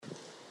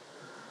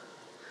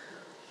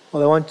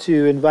Well, I want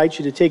to invite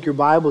you to take your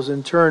Bibles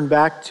and turn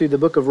back to the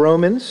book of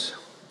Romans.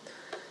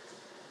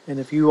 And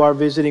if you are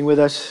visiting with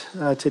us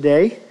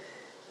today,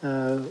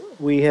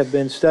 we have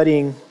been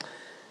studying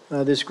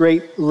this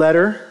great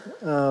letter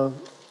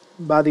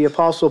by the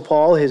Apostle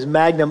Paul, his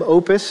magnum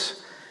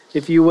opus,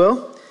 if you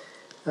will,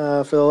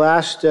 for the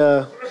last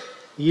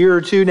year or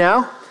two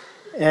now.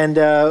 And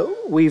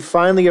we've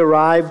finally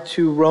arrived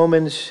to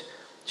Romans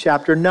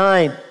chapter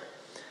 9.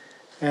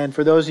 And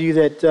for those of you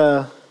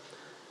that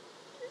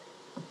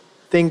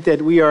think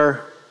that we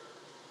are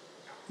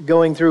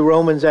going through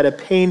Romans at a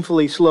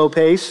painfully slow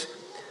pace,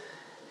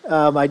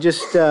 I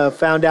just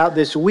found out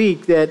this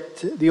week that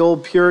the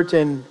old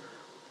Puritan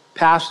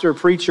pastor,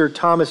 preacher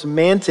Thomas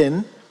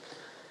Manton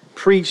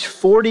preached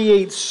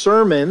 48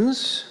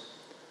 sermons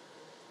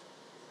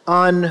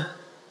on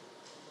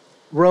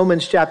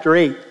Romans chapter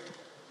 8.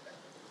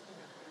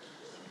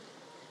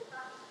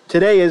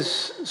 Today is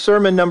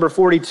sermon number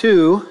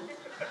 42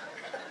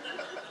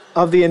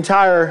 of the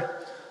entire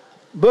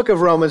book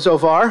of Romans so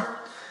far,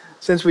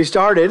 since we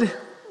started.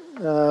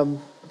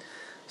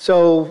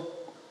 So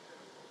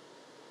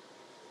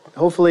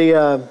hopefully,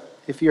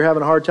 if you're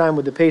having a hard time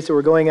with the pace that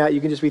we're going at,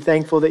 you can just be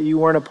thankful that you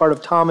weren't a part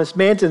of Thomas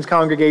Manton's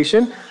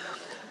congregation,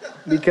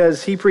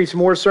 because he preached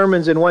more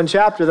sermons in one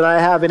chapter than I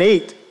have in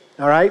 8.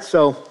 All right,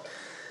 so,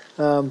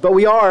 but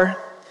we are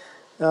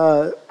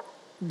going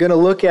to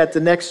look at the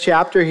next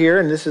chapter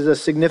here, and this is a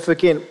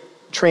significant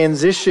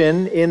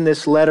transition in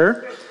this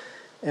letter.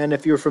 And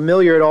if you're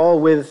familiar at all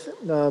with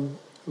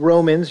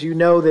Romans, you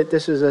know that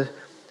this is a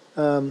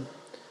kind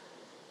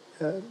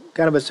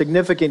of a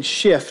significant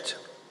shift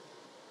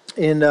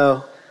in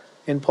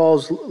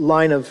Paul's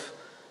line of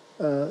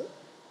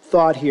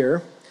thought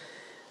here.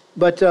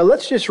 But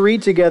let's just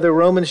read together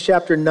Romans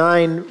chapter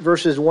 9,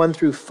 verses 1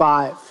 through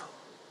 5.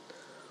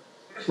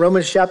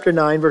 Romans chapter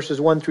 9, verses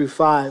 1 through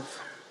 5.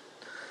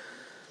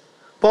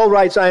 Paul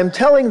writes, "I am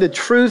telling the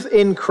truth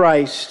in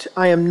Christ.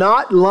 I am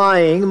not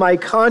lying. My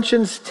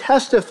conscience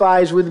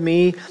testifies with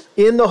me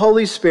in the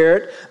Holy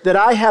Spirit that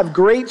I have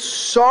great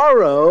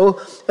sorrow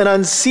and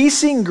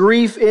unceasing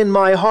grief in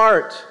my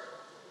heart.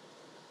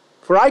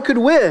 For I could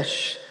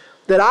wish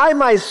that I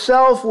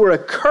myself were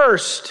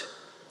accursed,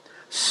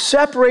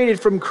 separated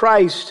from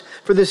Christ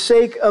for the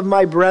sake of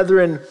my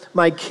brethren,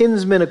 my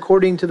kinsmen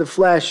according to the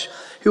flesh,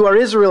 who are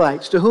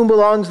Israelites, to whom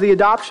belongs the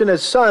adoption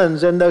as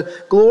sons, and the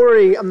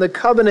glory and the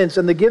covenants,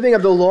 and the giving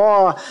of the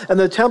law, and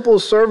the temple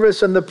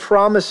service, and the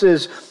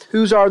promises,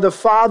 whose are the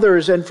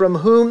fathers, and from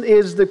whom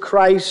is the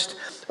Christ,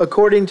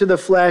 according to the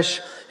flesh,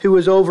 who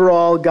is over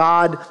all,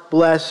 God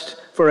blessed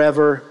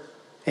forever.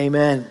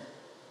 Amen."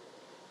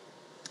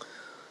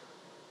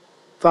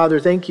 Father,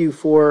 thank you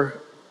for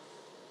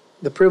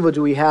the privilege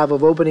we have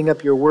of opening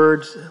up your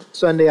words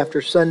Sunday after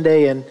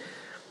Sunday and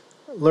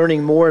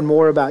learning more and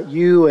more about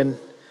you and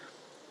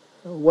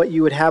what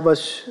you would have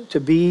us to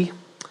be,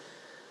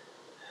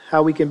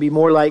 how we can be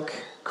more like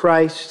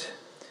Christ.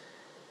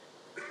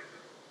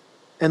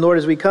 And Lord,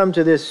 as we come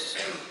to this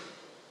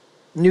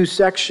new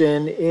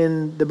section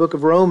in the book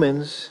of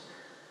Romans,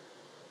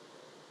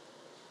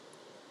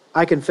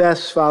 I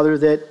confess, Father,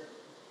 that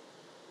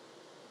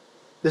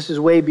this is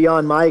way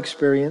beyond my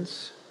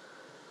experience.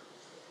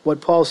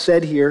 What Paul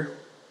said here,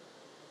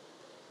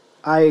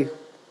 I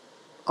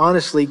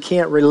honestly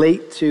can't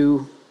relate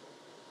to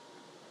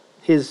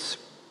his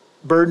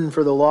burden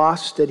for the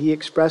lost that he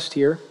expressed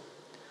here.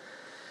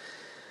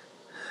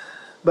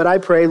 But I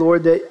pray,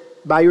 Lord, that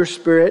by your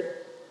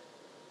Spirit,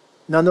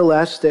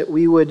 nonetheless, that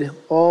we would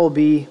all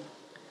be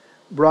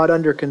brought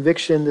under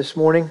conviction this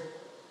morning,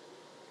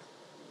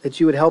 that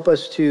you would help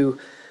us to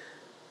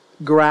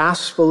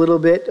grasp a little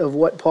bit of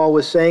what Paul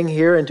was saying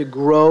here and to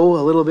grow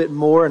a little bit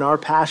more in our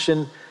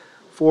passion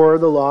for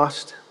the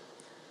lost.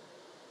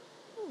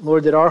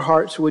 Lord, that our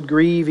hearts would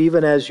grieve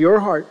even as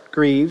your heart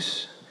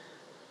grieves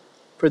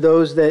for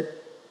those that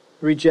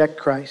reject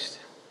Christ.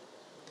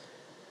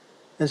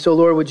 And so,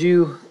 Lord, would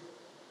you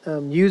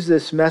use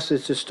this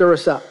message to stir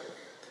us up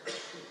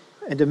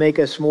and to make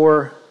us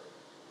more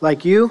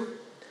like you,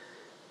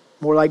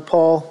 more like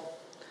Paul,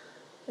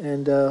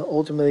 and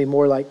ultimately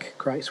more like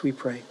Christ, we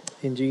pray.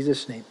 In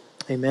Jesus' name,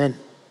 amen.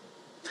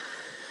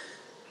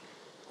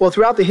 Well,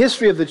 throughout the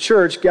history of the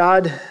church,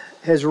 God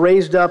has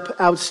raised up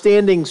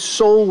outstanding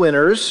soul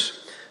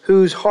winners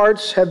whose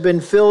hearts have been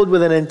filled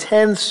with an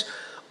intense,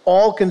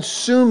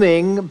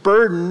 all-consuming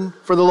burden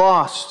for the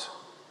lost.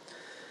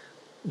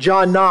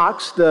 John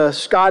Knox, the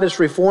Scottish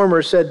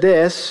reformer, said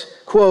this,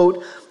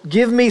 quote,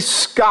 "Give me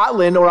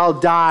Scotland or I'll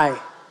die."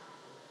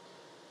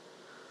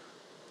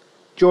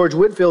 George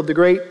Whitefield, the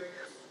great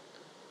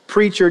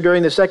preacher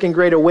during the Second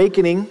Great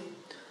Awakening,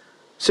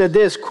 said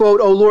this,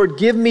 quote, "O Lord,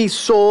 give me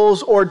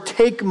souls or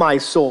take my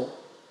soul."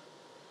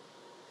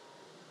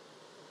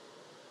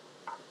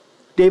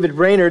 David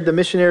Brainerd, the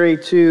missionary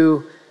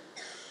to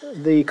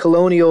the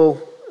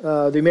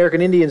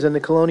American Indians in the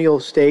colonial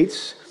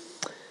states,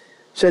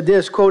 said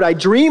this, quote, "I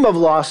dream of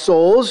lost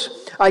souls.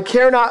 I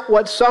care not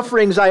what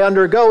sufferings I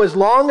undergo as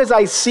long as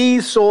I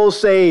see souls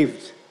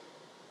saved."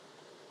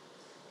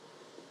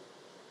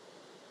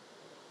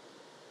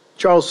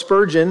 Charles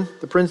Spurgeon,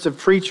 the Prince of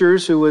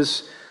Preachers, who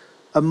was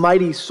a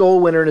mighty soul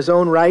winner in his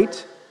own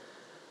right,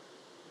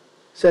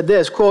 said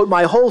this, quote,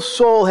 "My whole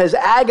soul has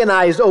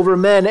agonized over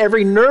men.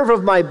 Every nerve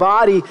of my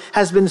body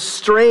has been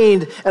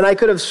strained, and I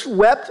could have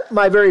swept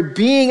my very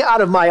being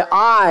out of my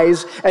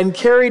eyes and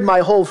carried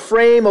my whole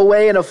frame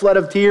away in a flood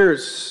of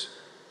tears,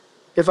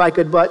 if I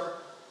could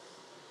but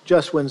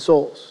just win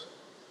souls."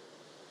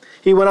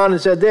 He went on and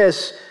said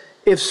this,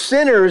 "If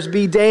sinners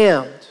be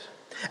damned,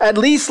 at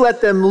least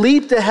let them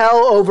leap to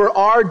hell over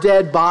our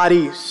dead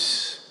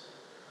bodies.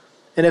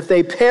 And if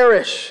they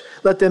perish,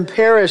 let them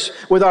perish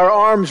with our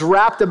arms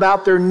wrapped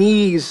about their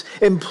knees,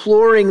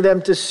 imploring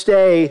them to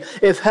stay.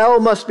 If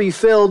hell must be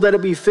filled, let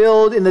it be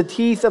filled in the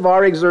teeth of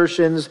our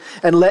exertions,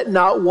 and let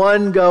not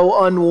one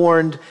go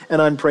unwarned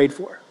and unprayed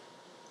for."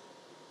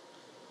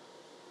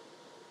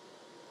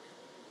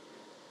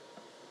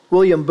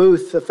 William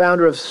Booth, the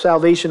founder of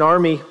Salvation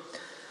Army,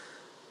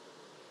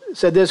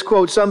 said this,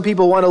 quote, "Some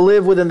people want to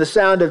live within the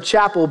sound of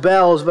chapel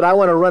bells, but I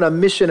want to run a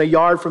mission a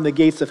yard from the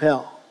gates of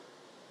hell."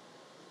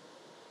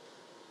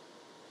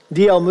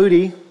 D.L.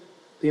 Moody,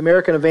 the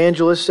American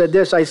evangelist, said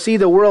this, "I see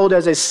the world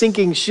as a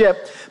sinking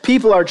ship.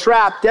 People are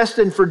trapped,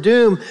 destined for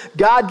doom.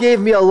 God gave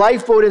me a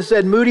lifeboat and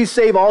said, 'Moody,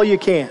 save all you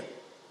can.'"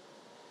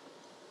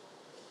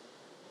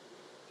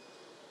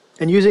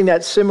 And using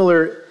that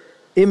similar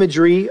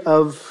imagery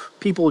of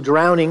people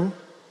drowning,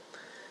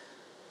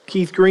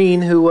 Keith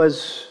Green, who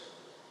was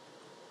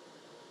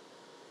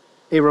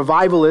a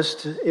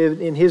revivalist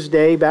in his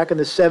day, back in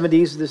the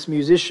 70s, this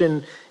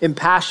musician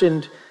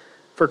impassioned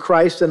for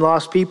Christ and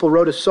lost people,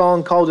 wrote a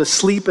song called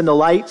 "Asleep in the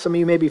Light." Some of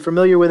you may be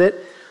familiar with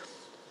it.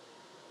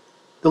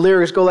 The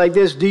lyrics go like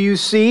this, do you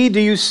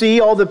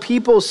see all the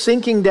people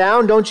sinking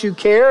down? Don't you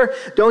care?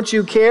 Don't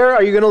you care?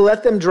 Are you going to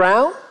let them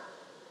drown?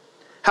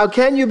 How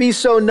can you be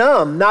so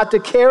numb, not to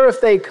care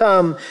if they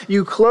come?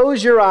 You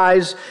close your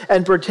eyes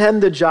and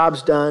pretend the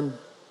job's done.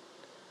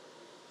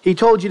 He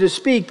told you to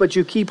speak, but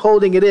you keep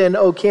holding it in.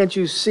 Oh, can't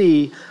you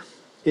see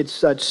it's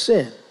such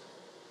sin?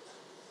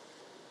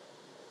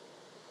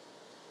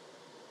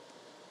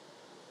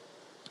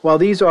 While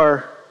these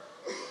are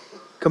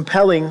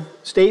compelling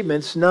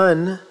statements,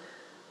 none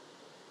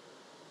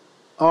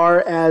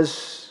are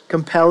as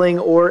compelling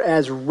or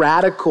as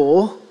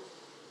radical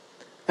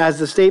as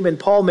the statement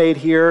Paul made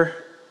here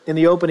in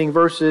the opening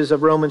verses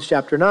of Romans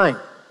chapter 9.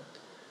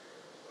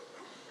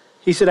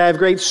 He said, "I have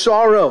great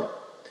sorrow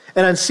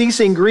and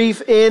unceasing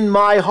grief in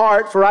my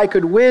heart, for I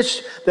could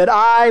wish that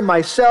I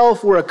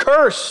myself were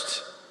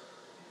accursed,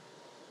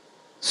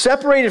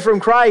 separated from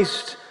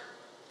Christ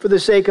for the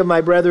sake of my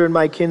brethren,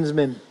 my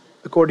kinsmen,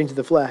 according to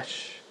the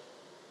flesh."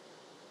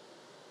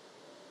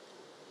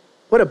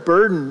 What a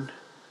burden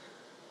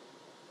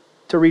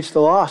to reach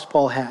the lost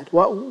Paul had.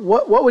 What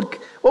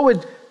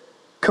would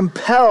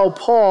compel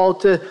Paul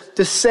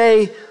to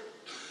say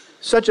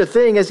such a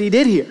thing as he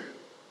did here?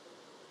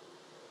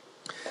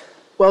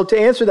 Well, to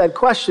answer that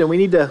question, we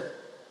need to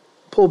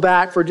pull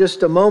back for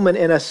just a moment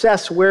and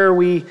assess where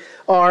we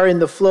are in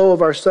the flow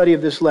of our study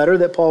of this letter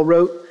that Paul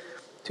wrote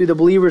to the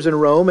believers in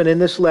Rome. And in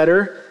this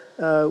letter,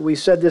 we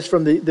said this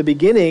from the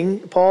beginning,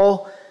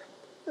 Paul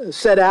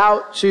set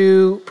out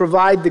to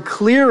provide the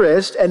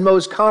clearest and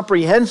most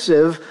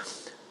comprehensive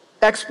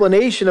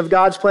explanation of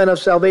God's plan of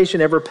salvation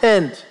ever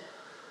penned.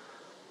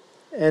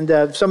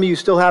 And some of you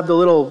still have the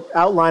little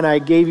outline I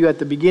gave you at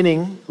the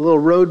beginning, a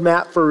little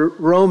roadmap for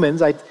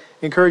Romans. I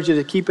encourage you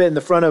to keep it in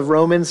the front of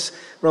Romans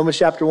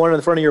chapter 1 in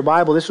the front of your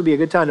Bible. This would be a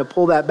good time to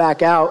pull that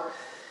back out.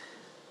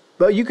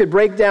 But you could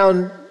break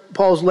down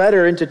Paul's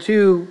letter into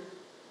two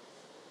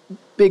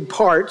big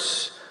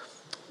parts.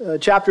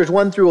 Chapters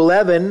 1 through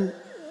 11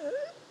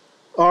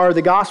 are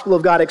the gospel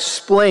of God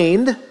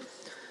explained.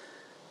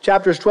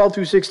 Chapters 12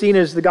 through 16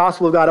 is the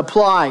gospel of God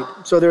applied.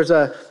 So there's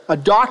a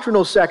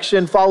doctrinal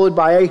section followed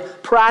by a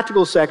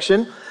practical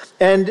section.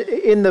 And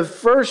in the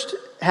first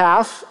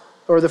half,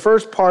 or the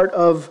first part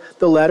of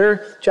the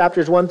letter,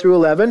 chapters 1 through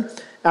 11,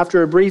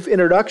 after a brief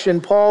introduction,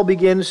 Paul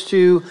begins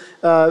to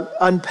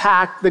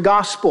unpack the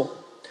gospel.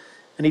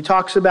 And he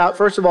talks about,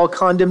 first of all,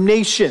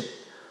 condemnation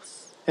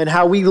and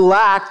how we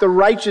lack the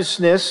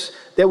righteousness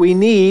that we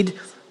need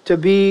to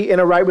be in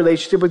a right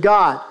relationship with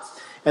God.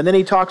 And then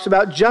he talks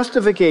about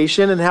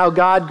justification and how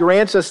God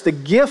grants us the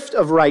gift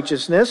of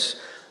righteousness.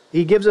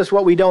 He gives us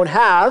what we don't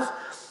have.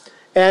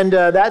 And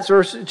that's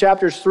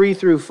chapters 3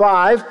 through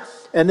 5.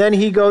 And then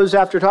he goes,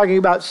 after talking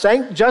about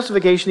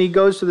justification, he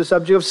goes to the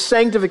subject of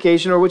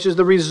sanctification, or which is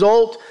the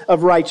result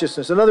of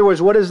righteousness. In other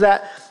words, what does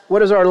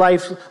our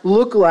life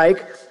look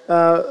like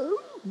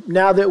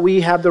now that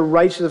we have the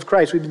righteousness of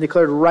Christ? We've been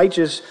declared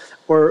righteous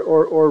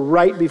or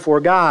right before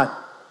God.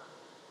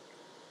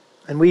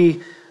 And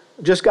we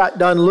just got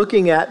done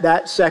looking at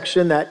that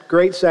section, that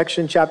great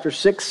section, chapter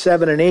 6,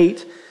 7, and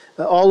 8,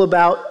 all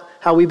about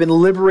how we've been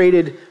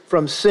liberated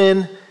from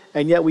sin,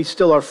 and yet we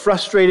still are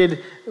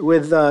frustrated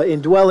with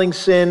indwelling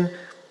sin.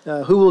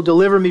 Who will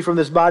deliver me from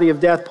this body of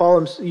death?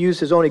 Paul used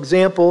his own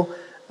example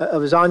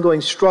of his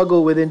ongoing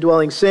struggle with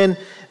indwelling sin.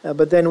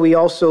 But then we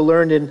also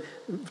learned in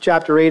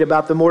chapter 8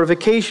 about the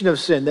mortification of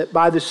sin, that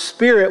by the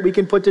Spirit we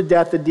can put to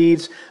death the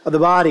deeds of the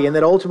body, and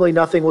that ultimately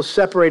nothing will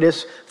separate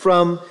us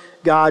from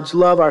God's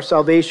love. Our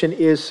salvation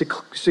is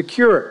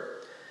secure.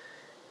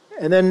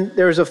 And then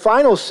there's a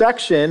final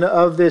section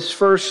of this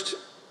first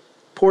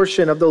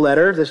portion of the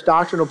letter, this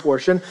doctrinal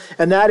portion,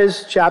 and that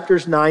is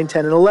chapters 9,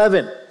 10, and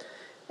 11.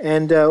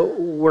 And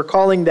we're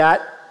calling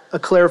that a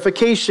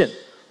clarification.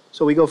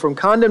 So we go from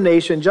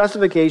condemnation,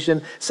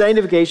 justification,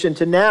 sanctification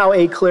to now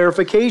a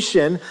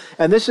clarification.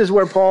 And this is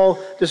where Paul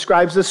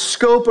describes the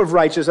scope of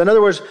righteousness. In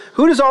other words,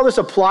 who does all this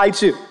apply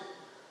to?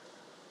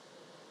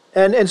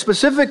 And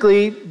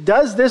specifically,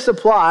 does this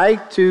apply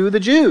to the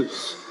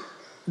Jews?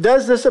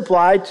 Does this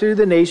apply to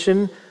the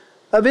nation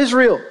of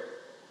Israel?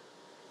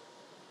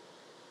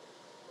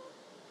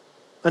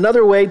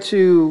 Another way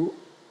to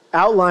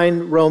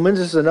outline Romans,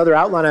 this is another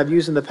outline I've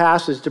used in the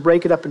past, is to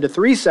break it up into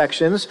three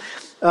sections.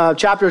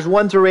 Chapters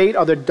 1 through 8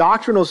 are the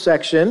doctrinal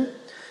section.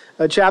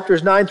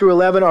 Chapters 9 through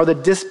 11 are the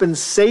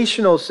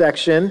dispensational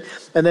section.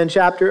 And then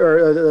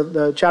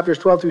chapters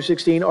 12 through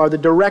 16 are the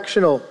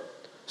directional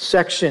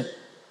section.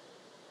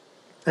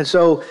 And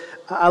so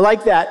I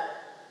like that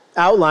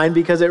outline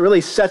because it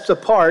really sets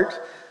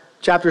apart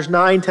chapters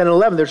 9, 10, and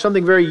 11. There's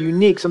something very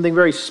unique, something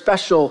very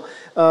special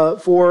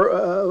about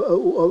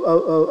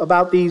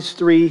these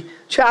three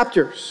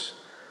chapters.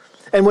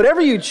 And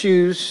whatever you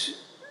choose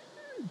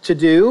to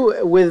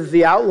do with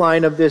the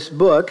outline of this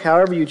book,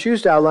 however you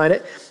choose to outline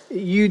it,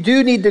 you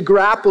do need to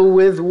grapple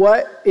with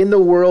what in the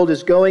world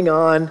is going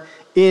on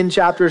in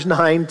chapters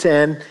 9,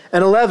 10,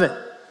 and 11.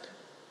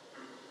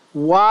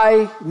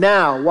 Why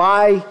now?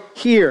 Why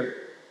here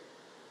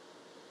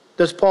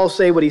does Paul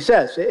say what he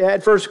says?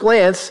 At first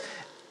glance,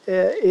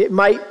 it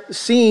might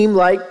seem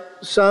like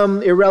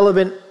some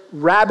irrelevant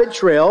rabbit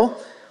trail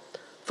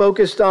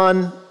focused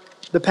on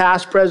the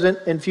past, present,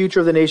 and future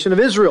of the nation of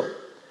Israel.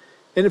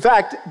 And in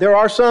fact, there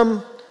are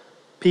some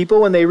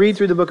people when they read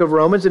through the book of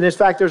Romans, and in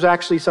fact, there's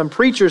actually some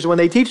preachers when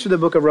they teach through the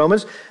book of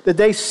Romans, that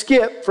they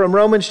skip from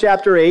Romans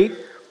chapter 8,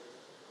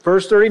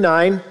 verse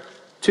 39,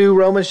 to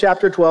Romans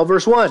chapter 12,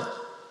 verse 1.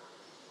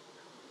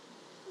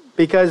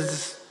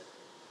 Because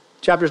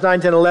chapters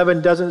 9, 10,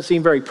 11 doesn't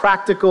seem very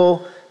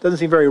practical, doesn't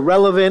seem very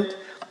relevant.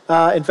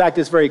 In fact,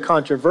 it's very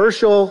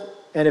controversial.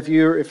 And if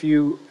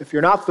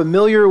you're not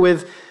familiar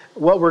with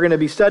what we're going to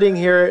be studying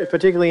here,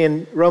 particularly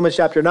in Romans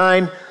chapter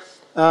 9,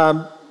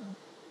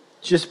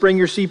 just bring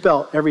your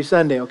seatbelt every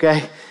Sunday,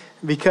 okay?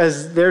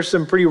 Because there's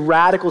some pretty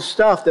radical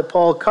stuff that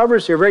Paul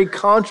covers here, very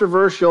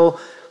controversial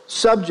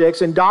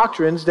subjects and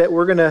doctrines that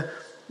we're going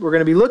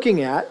to be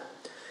looking at.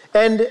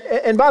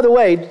 And by the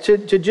way, to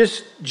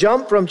just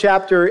jump from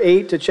chapter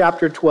 8 to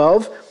chapter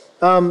 12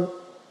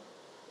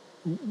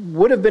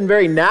 would have been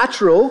very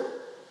natural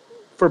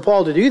for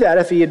Paul to do that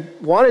if he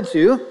had wanted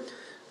to,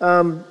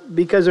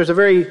 because there's a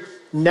very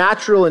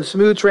natural and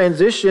smooth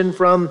transition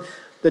from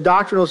the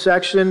doctrinal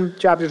section,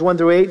 chapters 1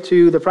 through 8,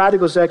 to the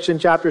practical section,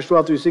 chapters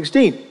 12 through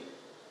 16.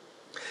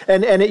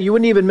 And you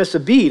wouldn't even miss a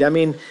beat. I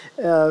mean,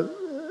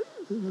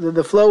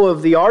 the flow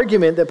of the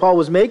argument that Paul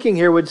was making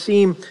here would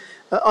seem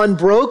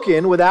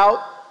unbroken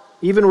without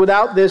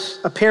this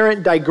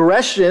apparent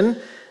digression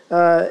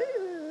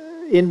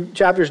in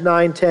chapters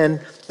 9,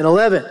 10, and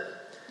 11.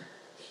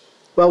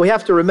 Well, we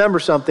have to remember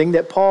something,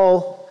 that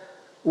Paul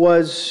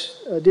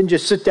didn't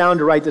just sit down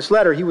to write this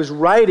letter. He was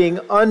writing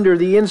under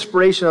the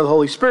inspiration of the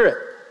Holy Spirit.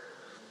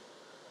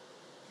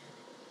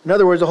 In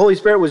other words, the Holy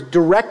Spirit was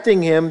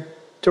directing him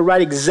to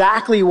write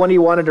exactly what he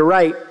wanted to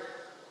write,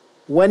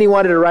 when he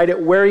wanted to write it,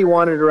 where he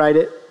wanted to write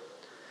it.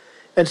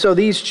 And so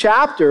these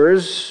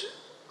chapters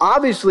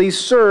obviously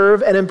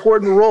serve an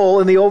important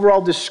role in the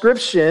overall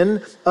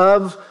description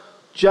of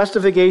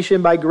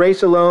justification by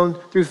grace alone,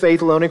 through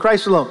faith alone, in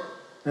Christ alone.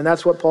 And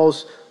that's what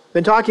Paul's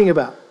been talking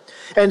about.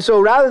 And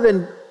so rather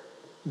than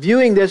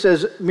viewing this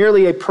as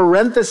merely a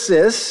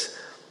parenthesis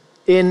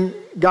in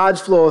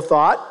God's flow of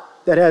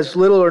thought that has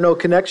little or no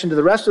connection to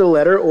the rest of the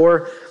letter,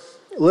 or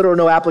little or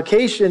no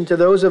application to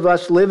those of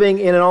us living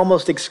in an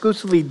almost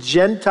exclusively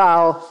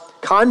Gentile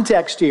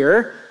context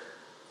here,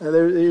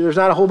 there's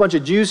not a whole bunch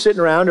of Jews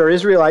sitting around or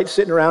Israelites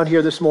sitting around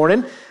here this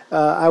morning.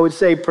 I would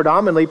say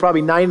predominantly,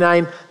 probably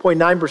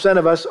 99.9%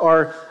 of us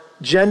are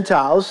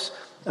Gentiles,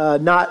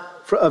 not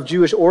of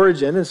Jewish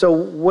origin. And so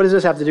what does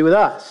this have to do with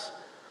us?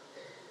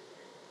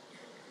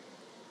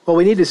 Well,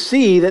 we need to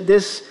see that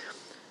this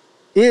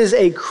is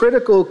a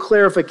critical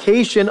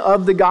clarification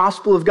of the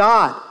gospel of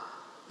God,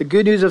 the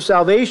good news of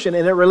salvation,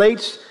 and it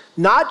relates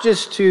not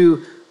just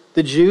to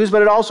the Jews,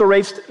 but it also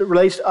relates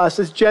to us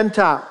as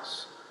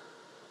Gentiles.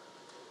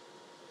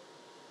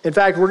 In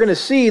fact, we're going to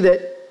see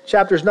that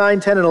chapters 9,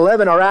 10, and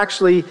 11 are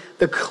actually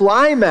the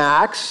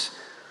climax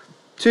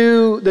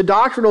to the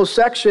doctrinal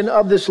section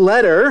of this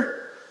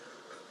letter,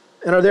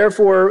 and are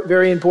therefore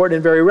very important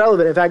and very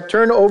relevant. In fact,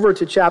 turn over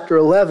to chapter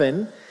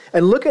 11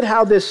 and look at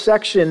how this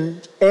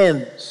section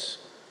ends.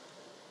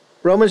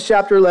 Romans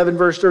chapter 11,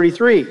 verse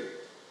 33.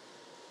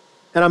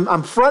 And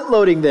I'm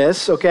front-loading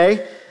this,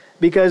 okay?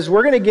 because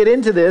we're going to get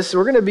into this.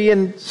 We're going to be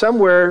in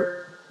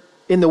somewhere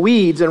in the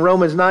weeds in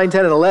Romans 9,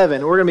 10, and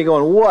 11. We're going to be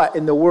going, what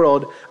in the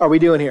world are we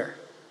doing here?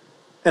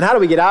 And how do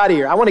we get out of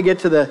here? I want to get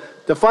to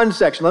the fun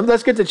section.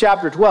 Let's get to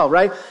chapter 12,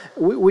 right?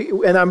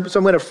 So I'm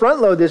going to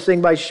front load this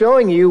thing by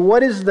showing you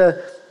what is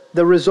the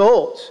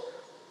result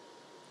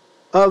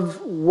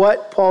of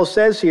what Paul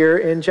says here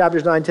in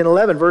chapters 9, 10,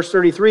 11. Verse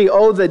 33,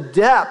 oh, the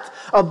depth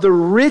of the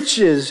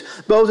riches,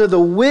 both of the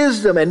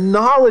wisdom and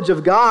knowledge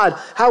of God.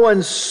 How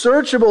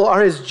unsearchable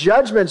are his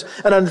judgments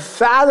and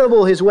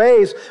unfathomable his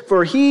ways.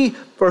 For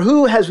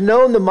who has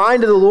known the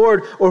mind of the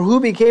Lord, or who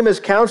became his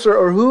counselor,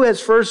 or who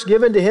has first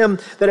given to him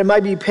that it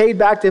might be paid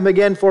back to him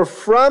again? For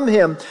from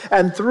him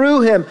and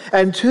through him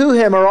and to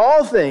him are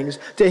all things.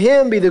 To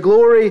him be the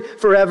glory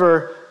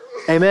forever.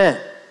 Amen.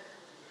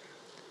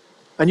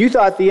 And you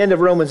thought the end of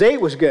Romans 8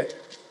 was good.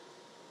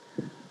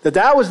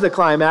 That was the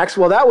climax.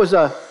 Well, that was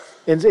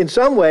in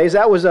some ways,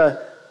 that was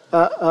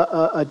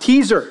a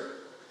teaser.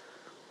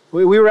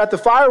 We were at the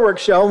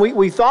fireworks show, and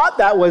we thought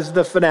that was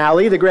the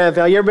finale, the grand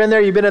finale. You ever been there?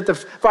 You've been at the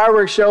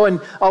fireworks show, and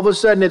all of a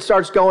sudden it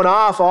starts going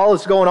off.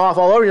 It's going off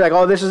all over. You're like,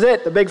 oh, this is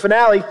it. The big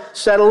finale.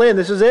 Settle in.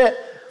 This is it.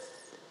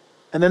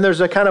 And then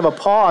there's a kind of a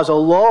pause, a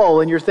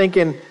lull, and you're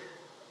thinking,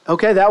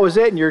 okay, that was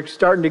it. And you're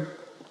starting to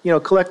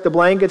collect the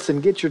blankets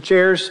and get your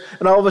chairs,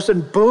 and all of a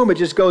sudden, boom, it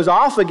just goes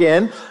off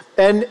again.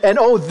 And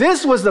oh,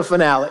 this was the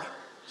finale.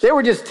 They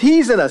were just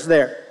teasing us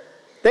there.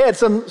 They had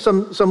some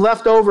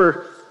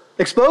leftover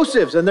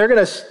explosives, and they're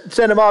going to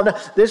send them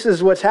off. This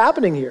is what's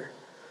happening here.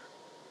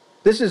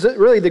 This is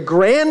really the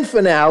grand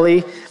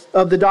finale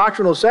of the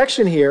doctrinal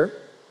section here.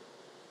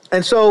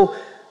 And so,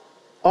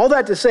 all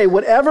that to say,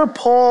 whatever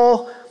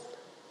Paul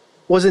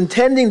was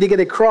intending to get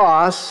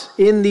across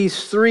in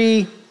these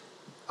three,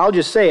 I'll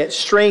just say it,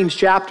 strange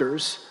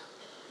chapters,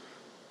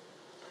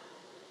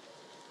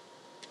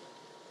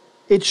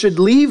 it should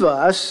leave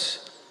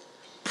us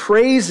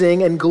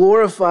praising and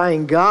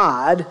glorifying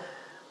God.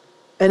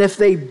 And if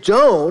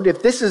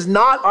this is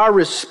not our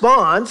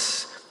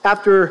response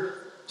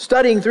after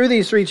studying through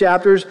these three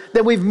chapters,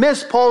 then we've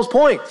missed Paul's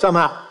point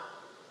somehow.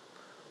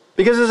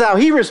 Because this is how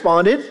he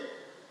responded.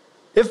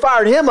 It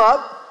fired him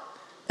up.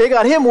 It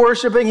got him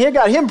worshiping. It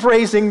got him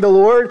praising the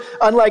Lord,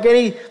 unlike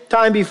any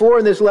time before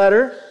in this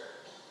letter.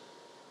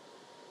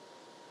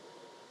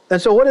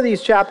 And so what are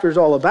these chapters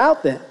all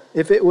about then,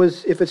 if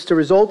it's to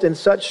result in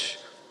such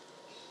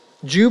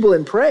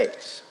jubilant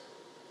praise?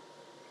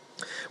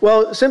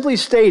 Well, simply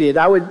stated,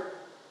 I would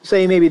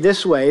say maybe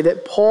this way,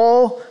 that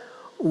Paul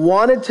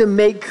wanted to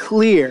make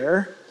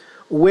clear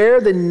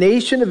where the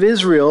nation of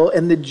Israel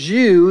and the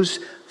Jews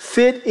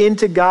fit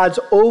into God's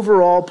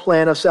overall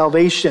plan of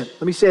salvation.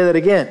 Let me say that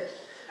again.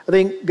 I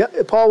think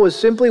Paul was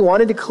simply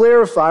wanting to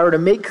clarify or to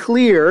make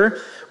clear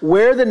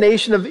where the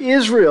nation of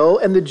Israel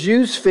and the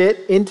Jews fit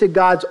into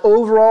God's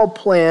overall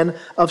plan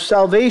of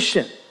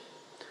salvation.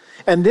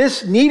 And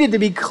this needed to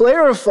be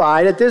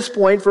clarified at this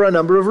point for a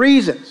number of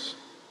reasons.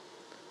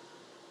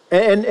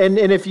 And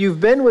if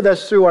you've been with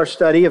us through our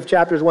study of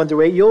chapters 1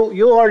 through 8,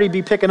 you'll already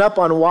be picking up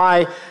on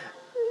why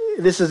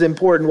this is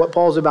important, what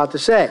Paul's about to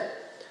say.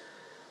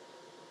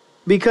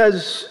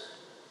 Because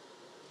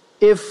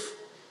if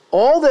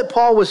all that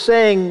Paul was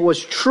saying was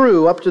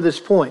true up to this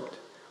point,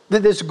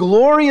 that this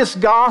glorious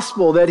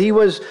gospel that he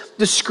was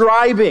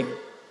describing,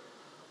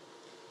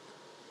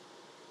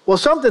 well,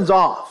 something's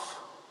off.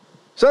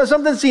 So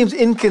something seems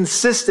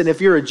inconsistent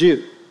if you're a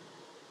Jew.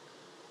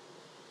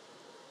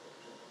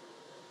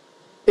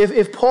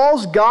 If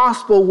Paul's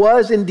gospel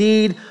was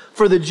indeed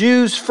for the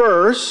Jews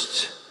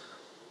first,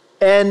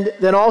 and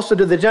then also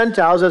to the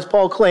Gentiles, as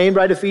Paul claimed,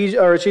 right?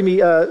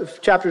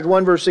 Chapter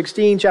 1, verse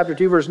 16, chapter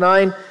 2, verse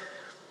 9,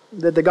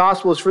 that the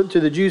gospel is to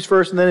the Jews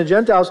first and then the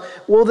Gentiles.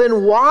 Well,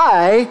 then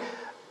why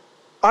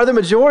are the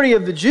majority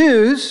of the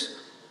Jews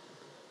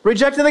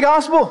rejecting the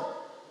gospel?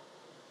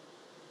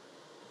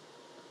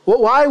 Well,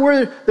 why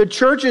were the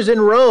churches in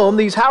Rome,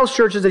 these house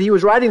churches that he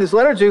was writing this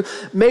letter to,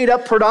 made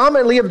up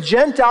predominantly of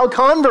Gentile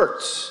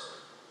converts?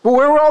 But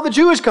where were all the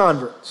Jewish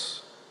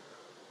converts?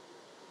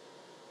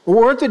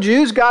 Weren't the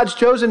Jews God's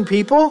chosen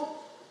people?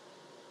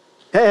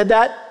 Had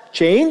that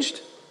changed?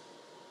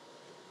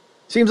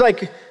 Seems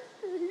like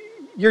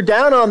you're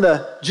down on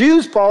the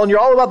Jews, Paul, and you're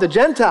all about the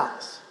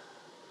Gentiles.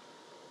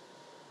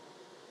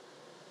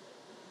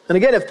 And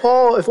again, if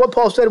what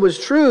Paul said was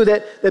true,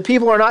 that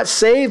people are not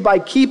saved by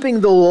keeping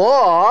the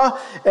law,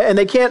 and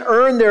they can't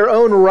earn their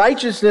own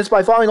righteousness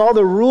by following all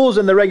the rules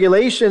and the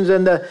regulations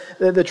and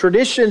the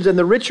traditions and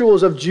the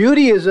rituals of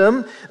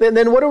Judaism,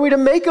 then what are we to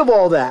make of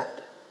all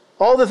that?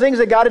 All the things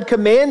that God had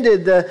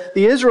commanded the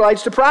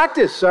Israelites to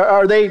practice,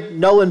 are they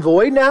null and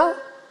void now?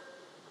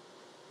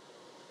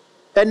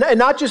 And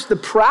not just the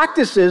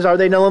practices are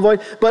they null and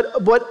void,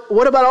 but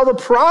what about all the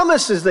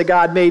promises that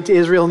God made to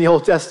Israel in the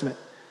Old Testament?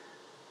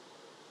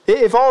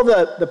 If all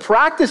the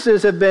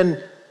practices have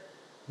been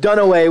done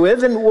away with,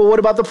 then what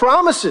about the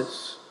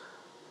promises?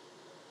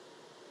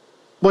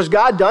 Was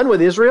God done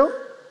with Israel?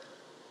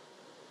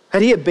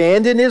 Had he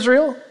abandoned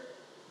Israel?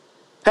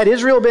 Had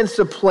Israel been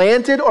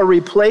supplanted or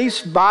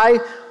replaced by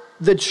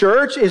the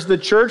church? Is the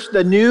church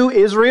the new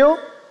Israel?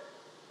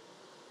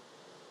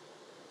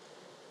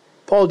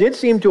 Paul did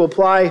seem to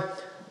apply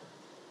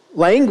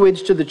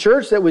language to the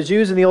church that was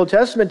used in the Old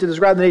Testament to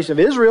describe the nation of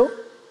Israel.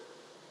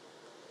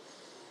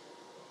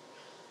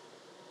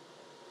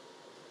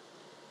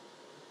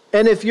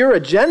 And if you're a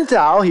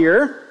Gentile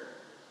here,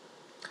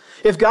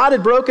 if God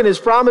had broken his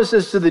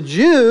promises to the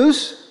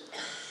Jews,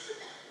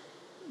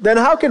 then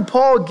how can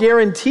Paul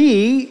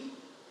guarantee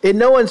in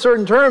no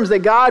uncertain terms that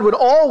God would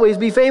always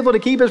be faithful to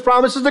keep his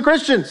promises to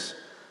Christians?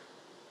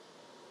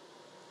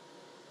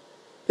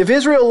 If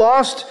Israel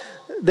lost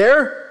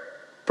their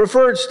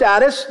preferred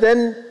status,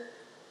 then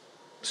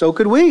so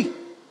could we.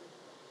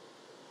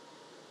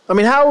 I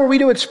mean, how are we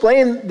to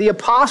explain the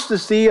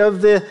apostasy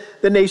of the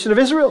nation of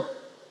Israel?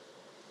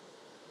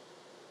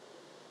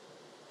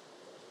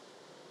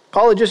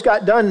 Paul had just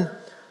got done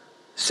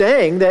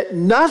saying that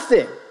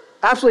nothing,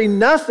 absolutely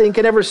nothing,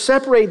 can ever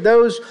separate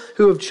those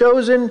who have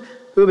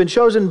been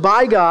chosen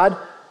by God.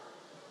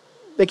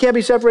 They can't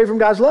be separated from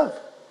God's love.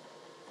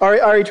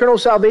 Our eternal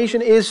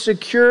salvation is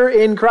secure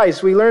in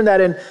Christ. We learned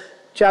that in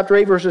chapter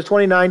 8, verses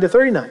 29 to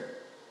 39.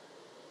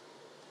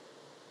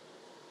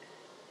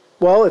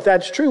 Well, if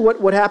that's true,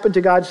 what happened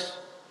to God's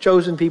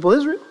chosen people,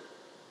 Israel?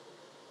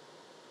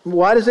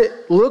 Why does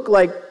it look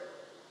like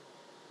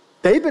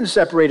they've been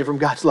separated from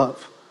God's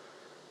love?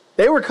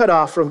 They were cut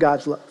off from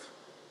God's love.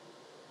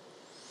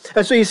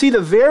 And so you see,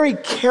 the very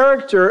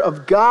character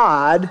of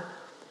God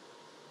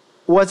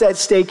was at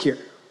stake here.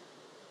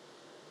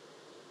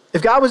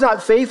 If God was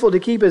not faithful to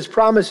keep his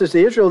promises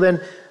to Israel,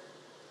 then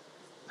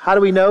how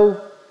do we know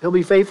he'll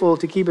be faithful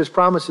to keep his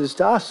promises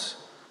to us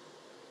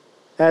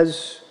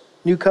as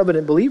new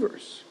covenant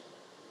believers?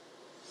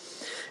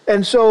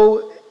 And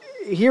so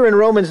here in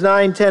Romans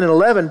 9, 10, and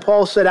 11,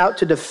 Paul set out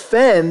to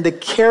defend the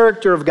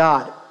character of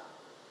God.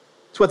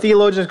 It's what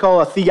theologians call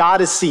a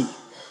theodicy.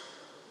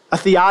 A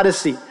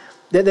theodicy.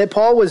 That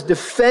Paul was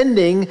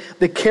defending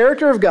the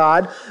character of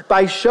God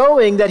by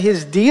showing that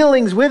his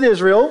dealings with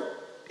Israel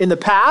in the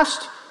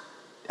past,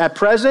 at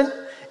present,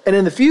 and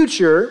in the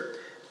future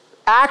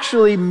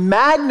actually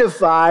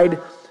magnified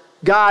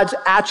God's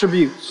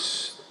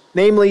attributes,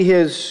 namely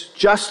his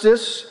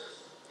justice,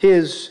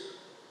 his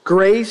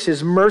grace,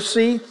 his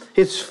mercy,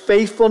 his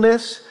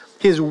faithfulness,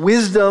 his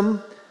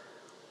wisdom,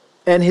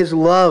 and his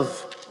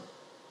love.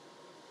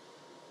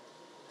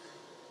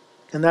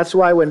 And that's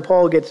why when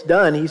Paul gets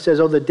done, he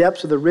says, oh, the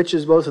depths of the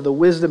riches, both of the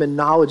wisdom and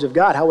knowledge of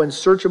God. How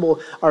unsearchable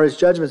are his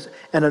judgments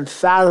and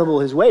unfathomable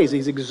his ways.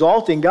 He's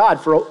exalting God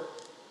for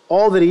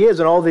all that he is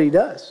and all that he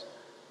does.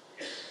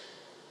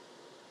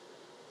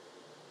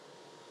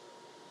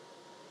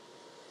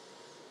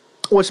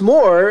 What's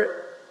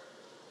more,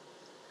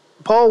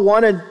 Paul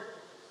wanted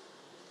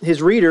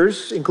his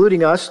readers,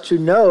 including us, to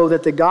know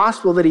that the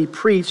gospel that he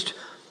preached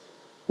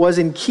was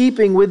in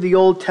keeping with the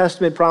Old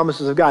Testament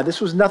promises of God.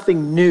 This was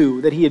nothing new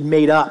that he had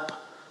made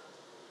up.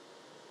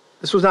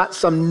 This was not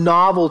some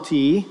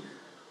novelty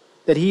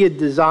that he had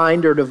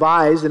designed or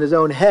devised in his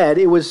own head.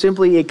 It was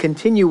simply a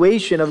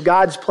continuation of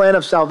God's plan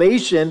of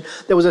salvation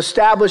that was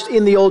established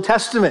in the Old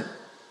Testament.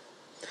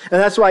 And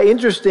that's why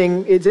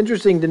it's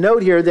interesting to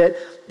note here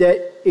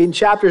that in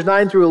chapters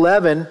 9 through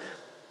 11,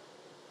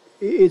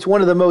 it's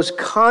one of the most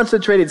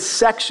concentrated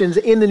sections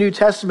in the New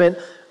Testament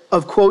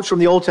of quotes from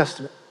the Old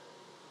Testament.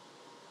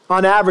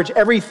 On average,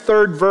 every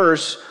third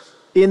verse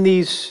in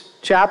these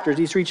chapters,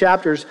 these 3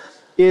 chapters,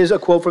 is a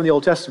quote from the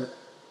Old Testament.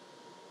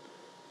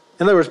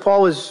 In other words,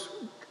 Paul is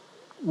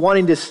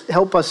wanting to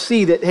help us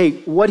see that, hey,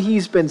 what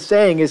he's been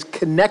saying is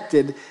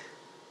connected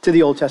to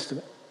the Old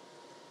Testament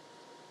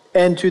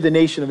and to the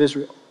nation of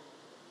Israel.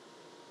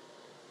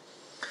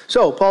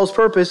 So, Paul's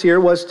purpose here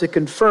was to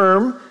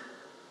confirm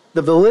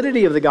the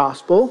validity of the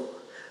gospel,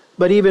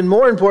 but even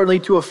more importantly,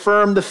 to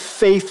affirm the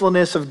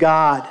faithfulness of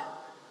God.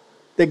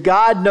 That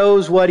God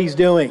knows what he's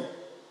doing.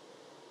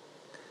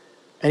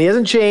 And he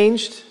hasn't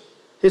changed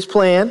his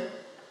plan.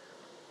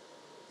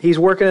 He's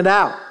working it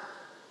out.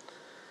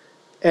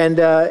 And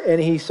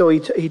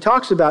he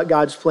talks about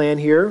God's plan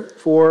here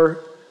for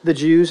the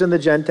Jews and the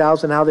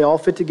Gentiles and how they all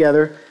fit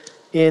together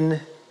in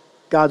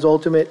God's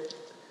ultimate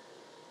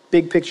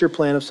big picture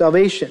plan of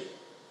salvation.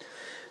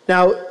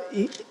 Now,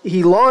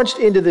 he launched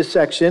into this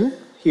section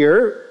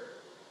here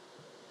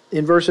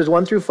in verses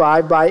 1 through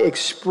 5 by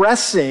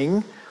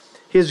expressing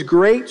his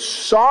great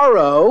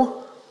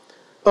sorrow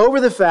over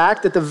the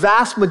fact that the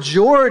vast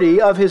majority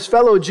of his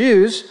fellow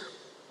Jews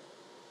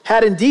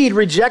had indeed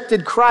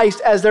rejected Christ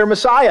as their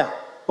Messiah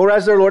or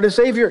as their Lord and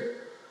Savior.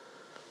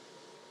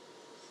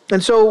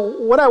 And so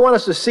what I want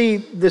us to see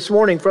this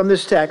morning from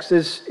this text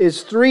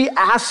is 3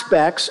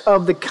 aspects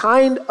of the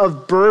kind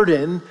of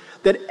burden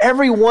that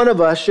every one of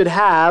us should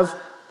have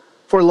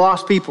for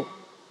lost people.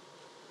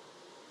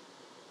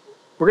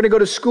 We're going to go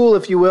to school,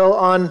 if you will,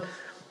 on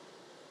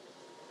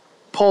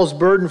Paul's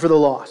burden for the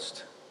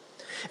lost.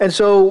 And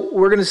so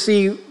we're going to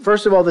see,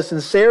 first of all, the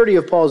sincerity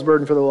of Paul's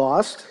burden for the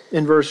lost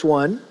in verse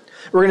 1.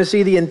 We're going to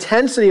see the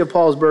intensity of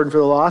Paul's burden for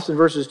the lost in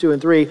verses 2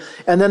 and 3,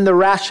 and then the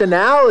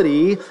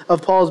rationality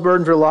of Paul's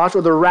burden for the lost,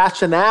 or the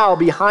rationale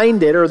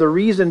behind it, or the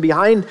reason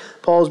behind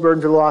Paul's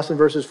burden for the lost in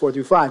verses 4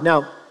 through 5.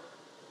 Now,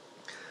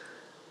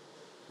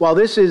 while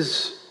this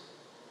is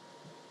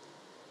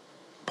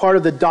part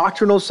of the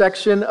doctrinal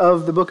section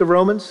of the book of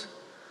Romans,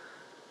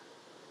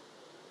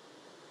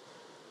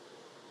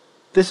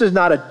 this is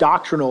not a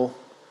doctrinal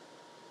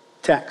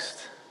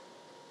text.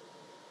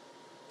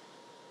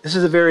 This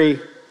is a very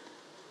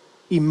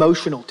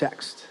emotional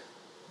text.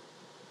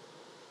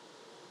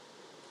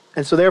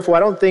 And so therefore, I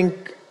don't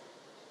think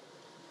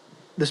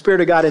the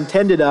Spirit of God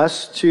intended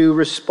us to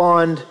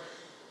respond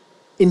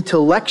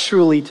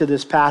intellectually to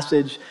this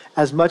passage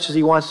as much as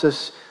he wants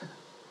us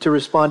to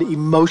respond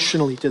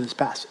emotionally to this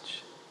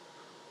passage.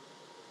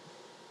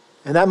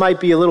 And that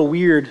might be a little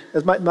weird.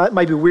 That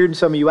might be weirding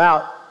some of you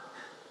out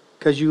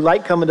because you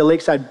like coming to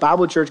Lakeside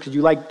Bible Church because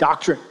you like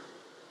doctrine.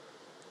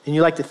 And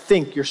you like to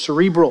think. You're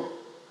cerebral.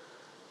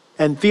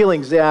 And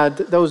feelings,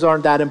 those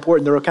aren't that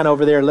important. They're kind of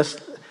over there. I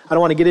don't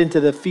want to get into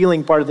the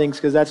feeling part of things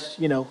because that's,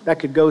 that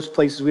could go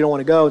places we don't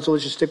want to go. So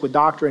let's just stick with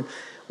doctrine.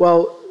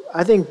 Well,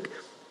 I think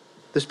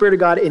the Spirit of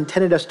God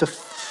intended us to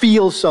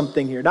feel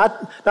something here.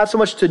 Not so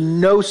much to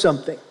know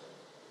something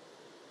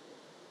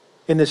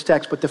in this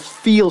text, but to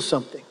feel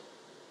something.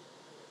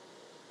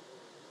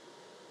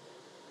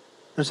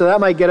 And so that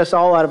might get us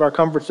all out of our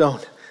comfort zone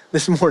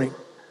this morning.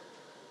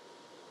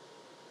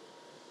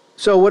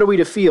 So what are we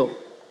to feel?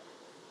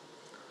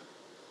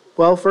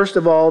 Well, first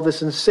of all, the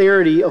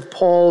sincerity of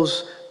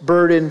Paul's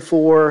burden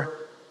for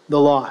the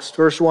lost.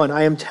 Verse 1,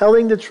 I am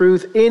telling the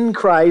truth in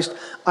Christ.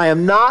 I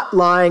am not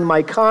lying.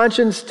 My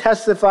conscience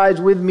testifies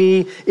with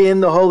me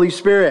in the Holy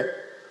Spirit.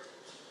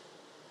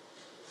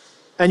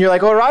 And you're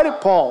like, all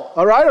right, Paul,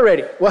 all right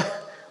already.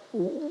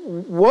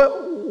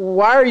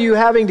 Why are you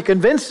having to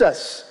convince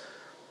us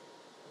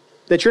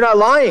that you're not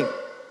lying?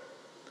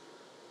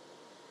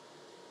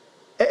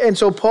 And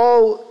so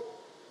Paul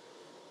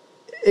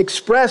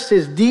expressed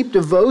his deep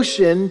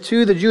devotion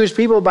to the Jewish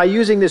people by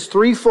using this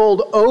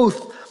threefold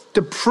oath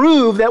to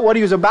prove that what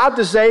he was about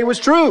to say was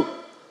true.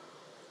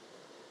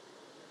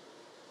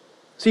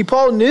 See,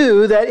 Paul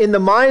knew that in the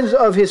minds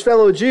of his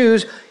fellow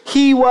Jews,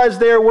 he was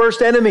their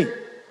worst enemy.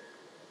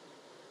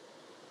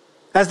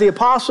 As the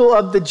apostle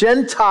of the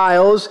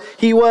Gentiles,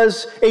 he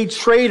was a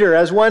traitor.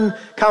 As one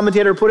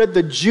commentator put it,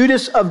 the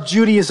Judas of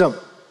Judaism,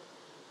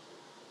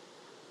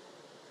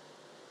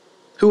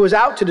 who was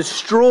out to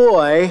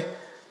destroy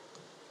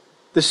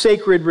the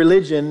sacred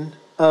religion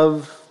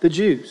of the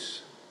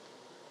Jews.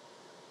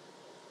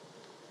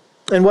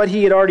 And what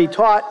he had already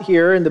taught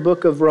here in the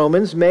book of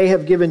Romans may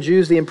have given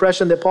Jews the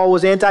impression that Paul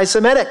was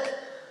anti-Semitic.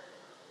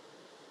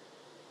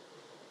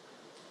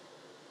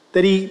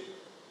 That he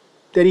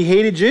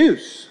hated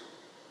Jews.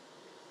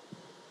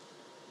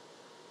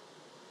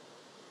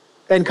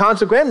 And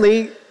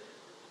consequently,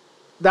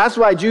 that's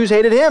why Jews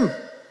hated him.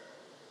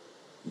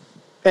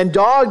 And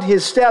dogged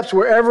his steps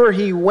wherever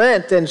he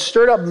went and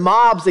stirred up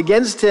mobs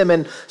against him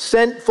and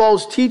sent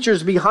false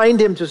teachers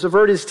behind him to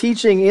subvert his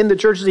teaching in the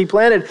churches he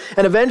planted.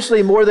 And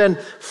eventually more than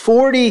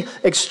 40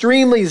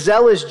 extremely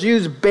zealous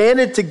Jews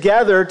banded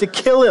together to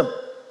kill him.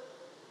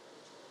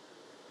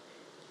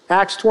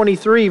 Acts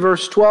 23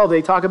 verse 12,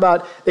 they talk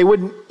about they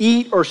wouldn't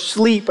eat or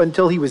sleep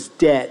until he was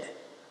dead.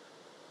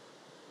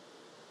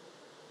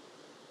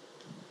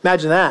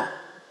 Imagine that.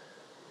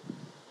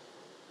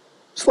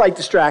 Slight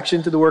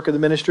distraction to the work of the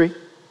ministry.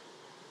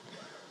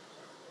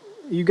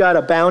 You got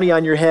a bounty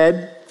on your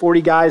head,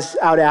 40 guys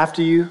out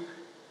after you,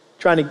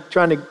 trying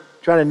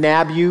to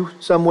nab you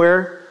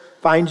somewhere,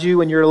 find you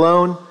when you're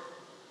alone,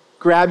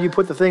 grab you,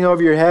 put the thing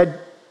over your head,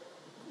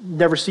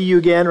 never see you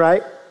again,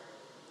 right?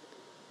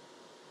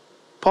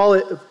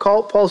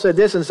 Paul said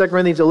this in 2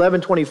 Corinthians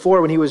 11:24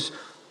 when he was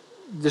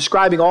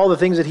describing all the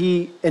things that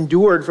he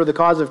endured for the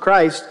cause of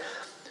Christ.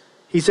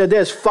 He said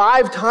this,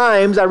 5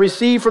 times I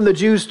received from the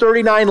Jews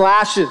 39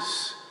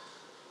 lashes.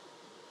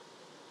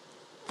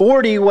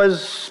 40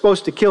 was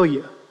supposed to kill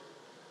you.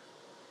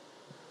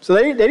 So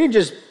they didn't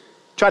just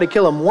try to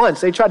kill him once.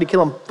 They tried to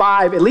kill him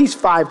at least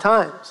 5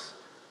 times.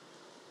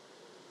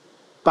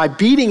 By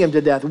beating him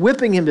to death,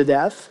 whipping him to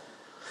death.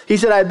 He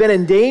said, I've been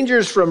in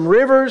dangers from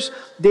rivers,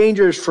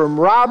 dangers from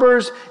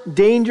robbers,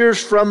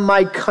 dangers from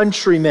my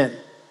countrymen. In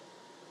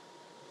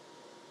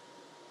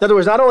other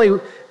words, not only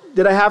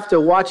did I have to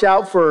watch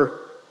out for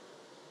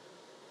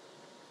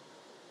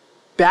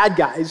bad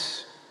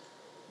guys,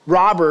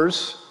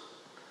 robbers,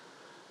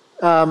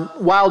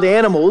 wild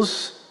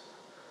animals,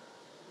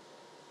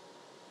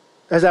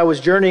 as I was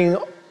journeying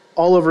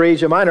all over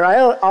Asia Minor, I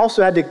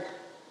also had to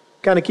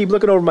kind of keep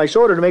looking over my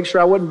shoulder to make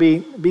sure I wouldn't be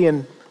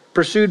being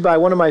pursued by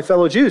one of my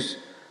fellow Jews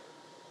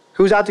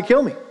who was out to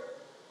kill me.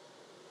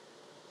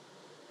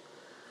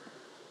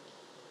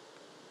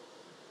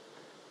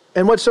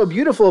 And what's so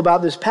beautiful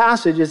about this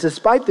passage is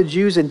despite the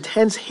Jews'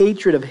 intense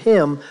hatred of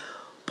him,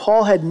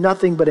 Paul had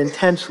nothing but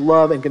intense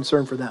love and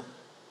concern for them.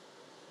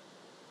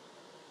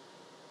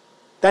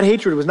 That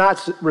hatred was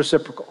not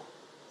reciprocal.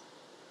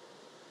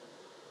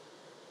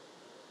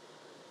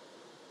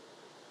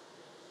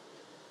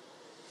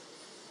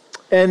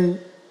 And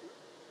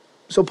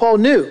so Paul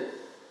knew.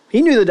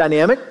 He knew the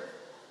dynamic.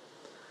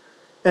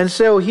 And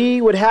so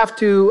he would have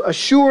to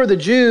assure the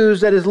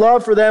Jews that his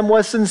love for them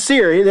was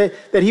sincere,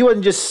 that he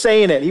wasn't just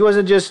saying it. He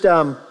wasn't just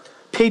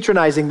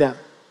patronizing them,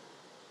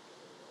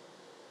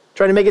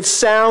 trying to make it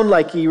sound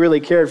like he really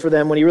cared for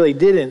them when he really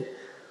didn't.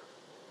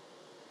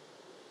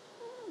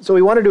 So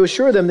he wanted to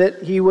assure them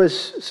that he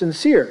was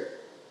sincere.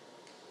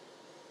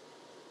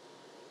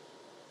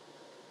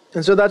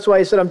 And so that's why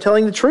he said, I'm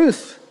telling the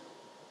truth.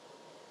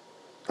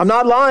 I'm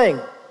not lying.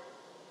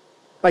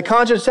 My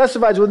conscience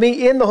testifies with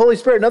me in the Holy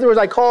Spirit. In other words,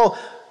 I call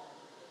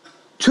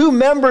two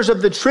members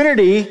of the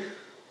Trinity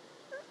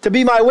to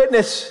be my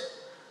witness,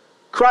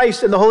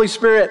 Christ and the Holy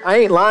Spirit. I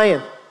ain't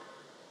lying.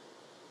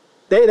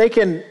 They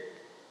can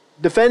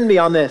defend me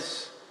on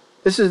this.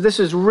 This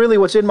is really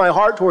what's in my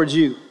heart towards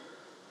you.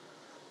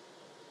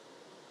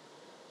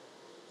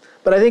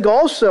 But I think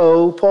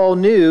also Paul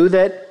knew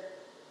that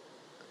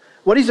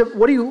what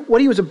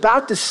he was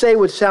about to say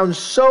would sound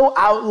so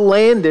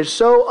outlandish,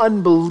 so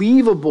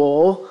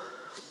unbelievable,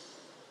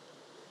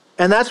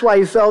 and that's why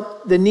he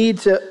felt the need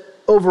to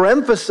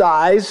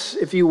overemphasize,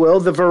 if you will,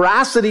 the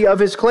veracity of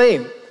his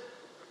claim.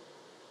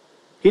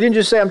 He didn't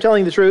just say, I'm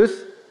telling the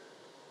truth.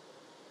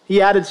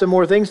 He added some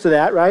more things to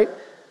that, right?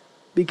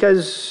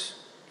 Because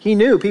he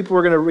knew people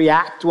were going to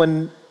react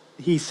when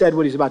he said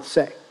what he's about to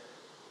say.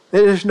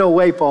 There's no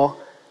way, Paul.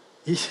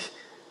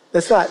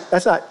 That's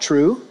not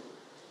true.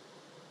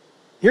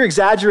 You're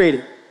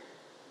exaggerating.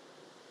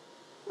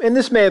 And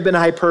this may have been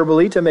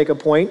hyperbole to make a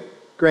point,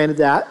 granted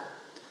that.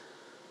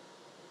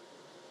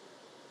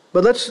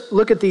 But let's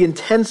look at the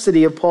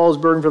intensity of Paul's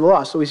burden for the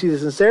lost. So we see the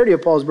sincerity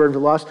of Paul's burden for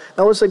the lost.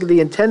 Now let's look at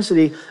the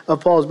intensity of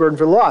Paul's burden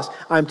for the lost.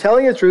 I'm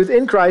telling the truth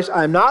in Christ.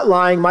 I'm not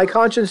lying. My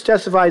conscience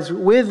testifies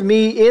with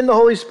me in the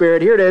Holy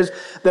Spirit. Here it is,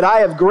 that I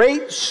have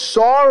great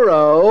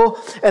sorrow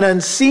and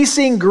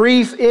unceasing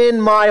grief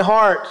in my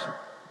heart.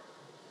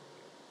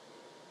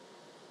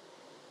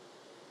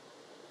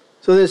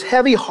 So this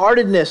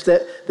heavy-heartedness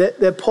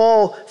that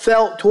Paul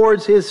felt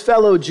towards his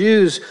fellow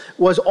Jews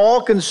was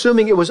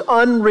all-consuming. It was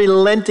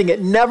unrelenting.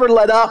 It never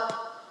let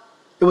up.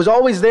 It was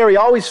always there. He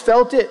always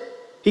felt it.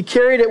 He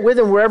carried it with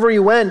him wherever he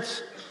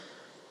went.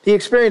 He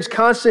experienced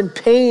constant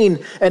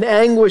pain and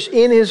anguish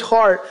in his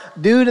heart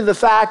due to the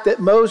fact that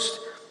most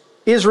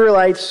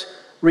Israelites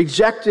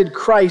rejected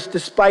Christ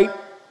despite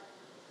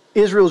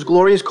Israel's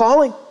glorious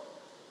calling.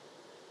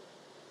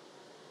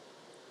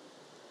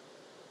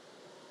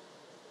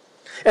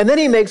 And then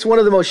he makes one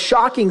of the most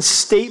shocking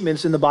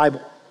statements in the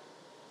Bible.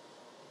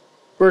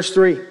 Verse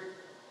 3.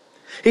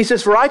 He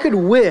says, for I could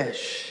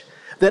wish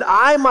that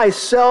I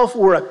myself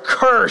were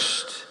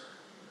accursed,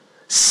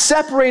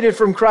 separated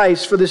from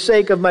Christ for the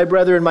sake of my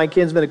brother and my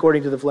kinsmen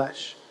according to the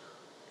flesh.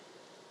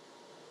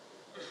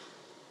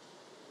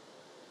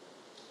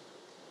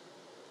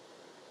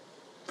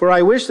 For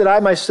I wish that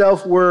I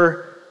myself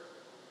were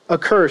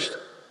accursed.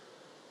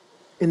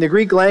 In the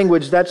Greek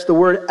language, that's the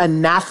word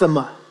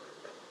anathema,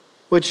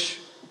 which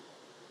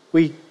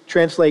we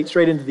translate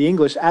straight into the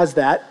English as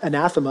that,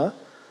 anathema.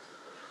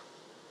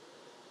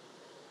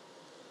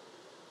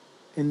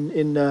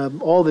 In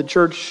all the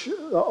church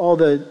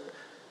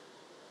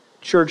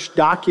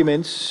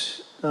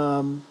documents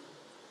of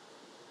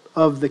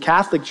the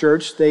Catholic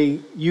Church, they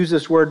use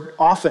this word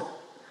often.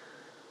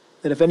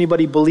 That if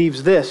anybody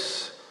believes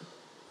this,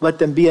 let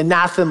them be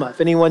anathema.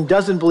 If anyone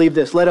doesn't believe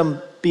this, let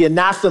them be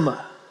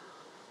anathema.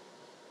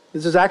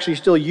 This is actually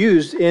still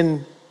used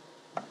in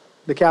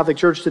the Catholic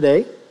Church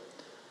today.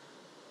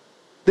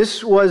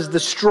 This was the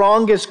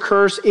strongest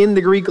curse in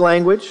the Greek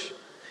language.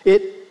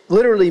 It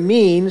literally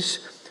means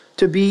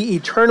to be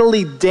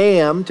eternally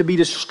damned, to be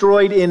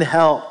destroyed in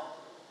hell.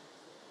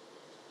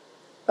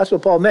 That's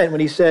what Paul meant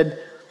when he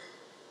said,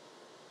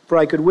 for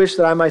I could wish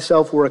that I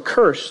myself were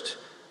accursed.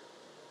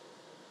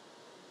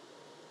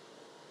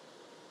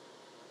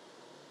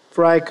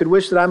 For I could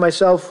wish that I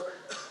myself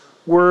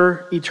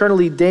were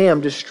eternally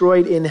damned,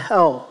 destroyed in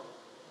hell.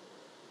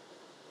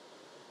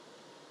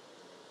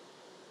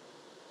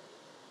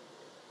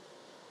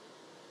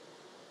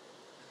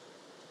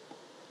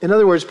 In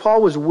other words,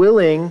 Paul was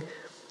willing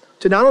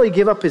to not only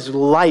give up his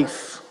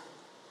life,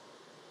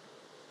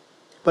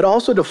 but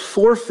also to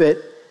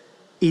forfeit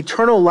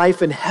eternal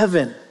life in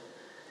heaven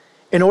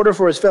in order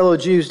for his fellow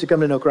Jews to come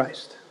to know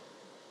Christ.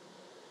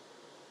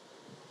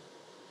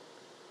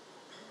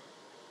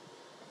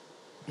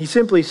 He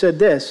simply said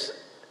this,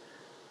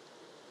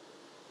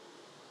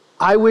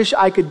 I wish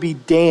I could be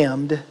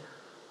damned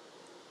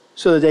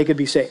so that they could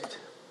be saved.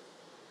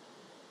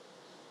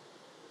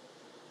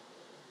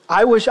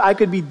 I wish I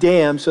could be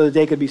damned so that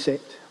they could be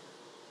saved.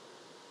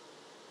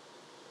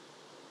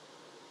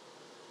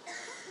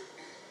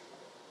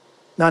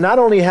 Now, not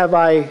only have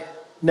I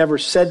never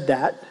said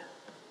that,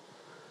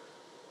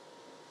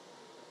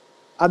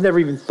 I've never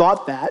even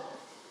thought that,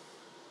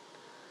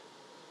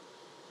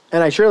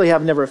 and I surely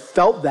have never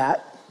felt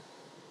that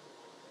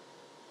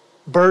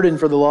burden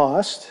for the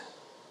lost.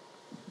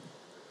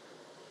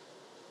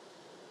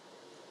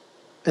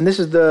 And this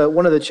is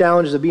one of the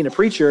challenges of being a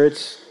preacher.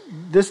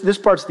 This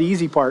part's the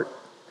easy part.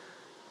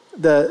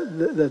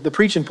 The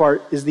preaching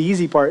part is the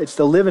easy part. It's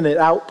the living it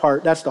out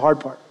part. That's the hard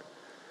part.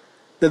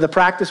 The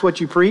practice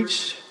what you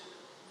preach.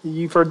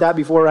 You've heard that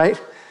before,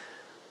 right?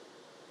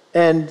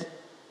 And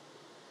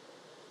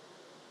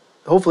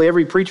hopefully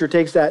every preacher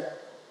takes that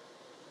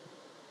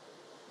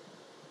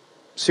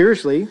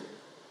seriously.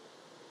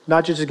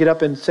 Not just to get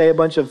up and say a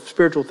bunch of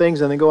spiritual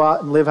things and then go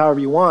out and live however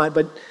you want,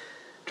 but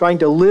trying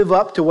to live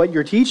up to what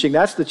you're teaching.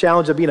 That's the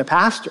challenge of being a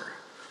pastor.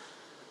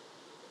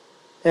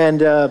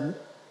 And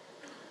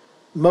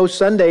most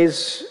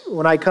Sundays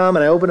when I come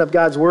and I open up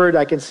God's Word,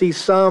 I can see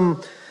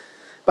some,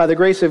 by the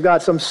grace of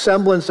God, some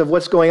semblance of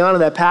what's going on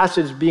in that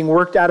passage being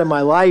worked out in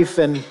my life.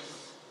 And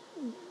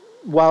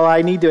while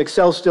I need to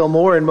excel still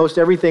more in most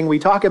everything we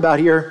talk about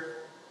here,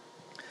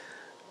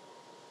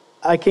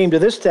 I came to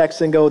this text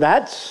and go,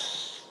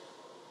 that's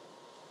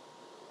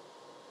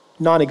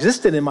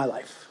non-existent in my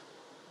life.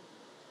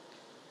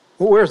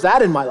 Well, where's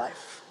that in my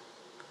life?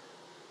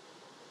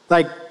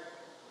 Like,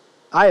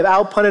 I have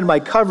outpunted my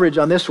coverage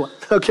on this one,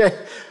 okay?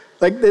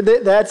 Like,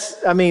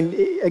 that's, I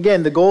mean,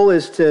 again, the goal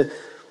is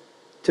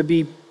to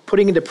be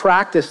putting into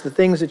practice the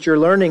things that you're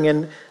learning,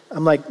 and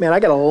I'm like, man,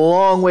 I got a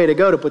long way to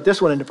go to put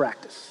this one into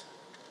practice.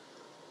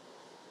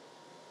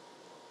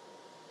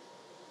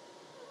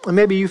 And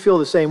maybe you feel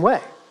the same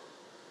way.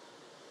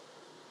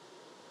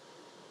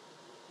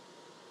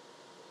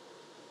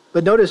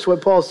 But notice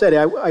what Paul said.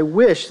 I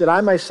wish that I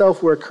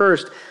myself were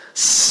accursed,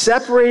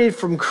 separated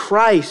from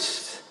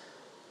Christ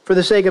for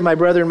the sake of my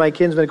brethren, my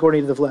kinsmen,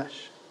 according to the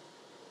flesh.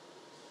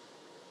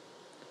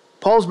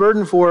 Paul's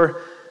burden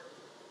for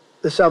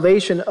the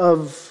salvation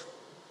of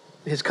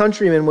his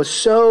countrymen was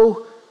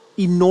so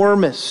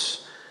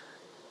enormous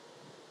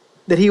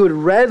that he would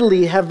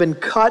readily have been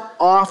cut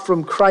off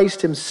from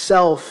Christ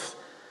himself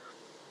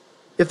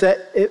if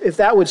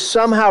that would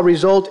somehow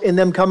result in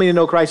them coming to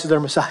know Christ as their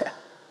Messiah.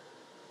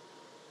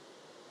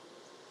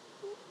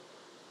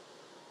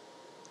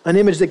 An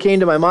image that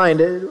came to my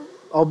mind,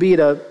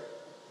 albeit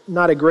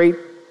not a great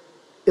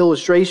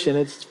illustration,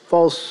 it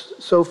falls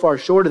so far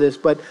short of this,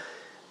 but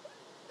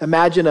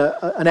imagine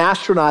an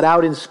astronaut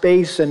out in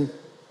space, and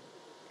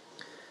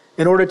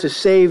in order to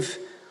save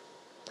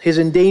his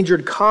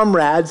endangered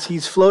comrades,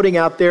 he's floating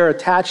out there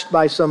attached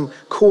by some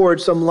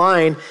cord, some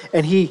line,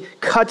 and he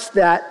cuts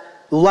that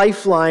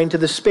lifeline to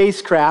the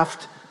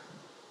spacecraft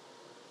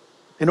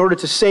in order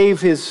to save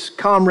his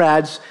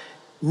comrades,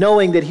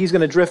 knowing that he's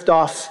going to drift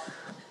off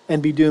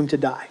and be doomed to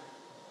die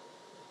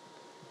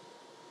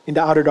into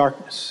outer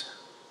darkness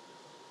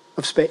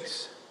of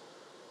space.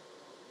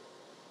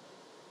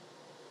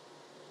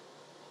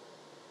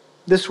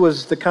 This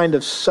was the kind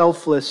of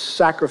selfless,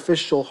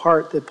 sacrificial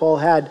heart that Paul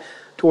had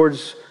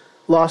towards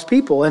lost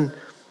people. And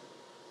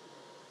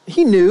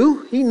he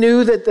knew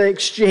that the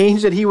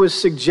exchange that he was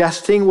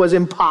suggesting was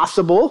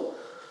impossible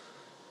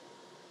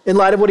in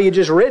light of what he had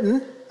just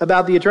written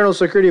about the eternal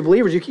security of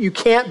believers. You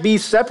can't be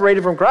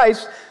separated from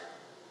Christ.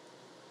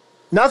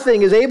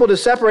 Nothing is able to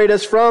separate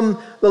us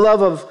from the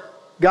love of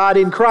God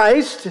in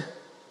Christ.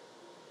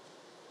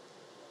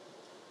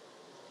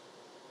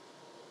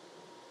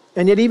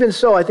 And yet even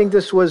so, I think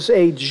this was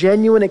a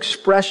genuine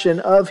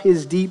expression of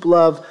his deep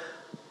love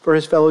for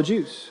his fellow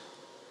Jews.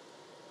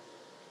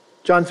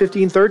 John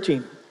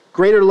 15:13,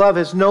 greater love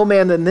has no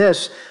man than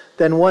this,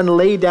 than one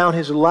lay down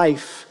his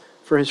life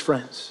for his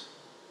friends.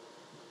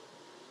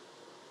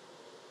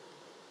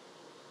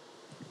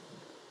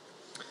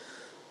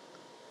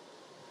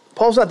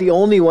 Paul's not the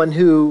only one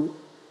who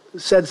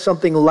said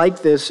something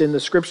like this in the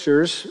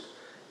scriptures.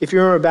 If you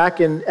remember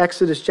back in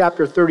Exodus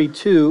chapter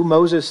 32,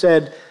 Moses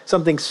said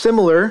something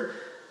similar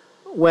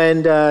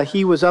when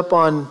he was up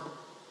on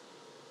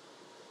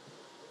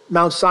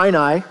Mount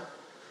Sinai,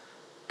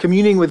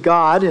 communing with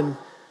God and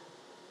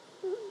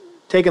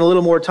taking a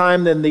little more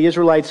time than the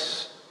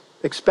Israelites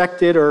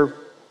expected or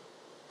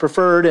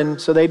preferred,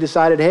 and so they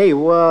decided, hey,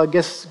 well, I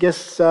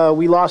guess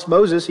we lost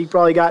Moses. He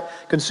probably got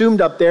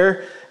consumed up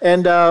there,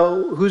 and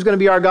who's going to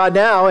be our God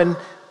now? And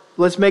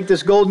let's make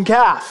this golden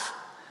calf.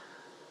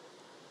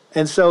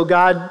 And so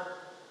God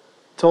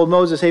told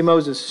Moses, hey,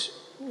 Moses,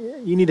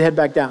 you need to head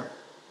back down.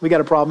 We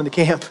got a problem in the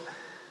camp.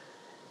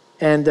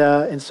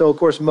 And so, of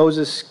course,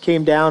 Moses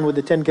came down with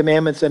the Ten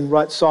Commandments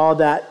and saw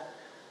that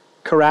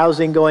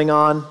carousing going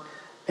on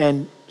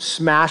and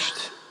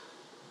smashed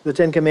the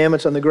Ten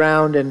Commandments on the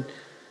ground.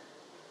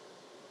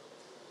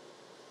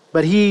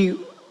 But he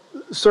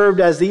served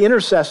as the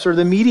intercessor,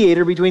 the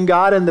mediator between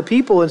God and the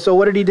people. And so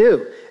what did he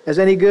do? As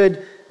any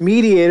good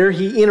mediator,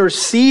 he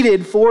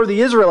interceded for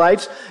the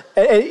Israelites.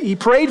 And he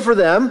prayed for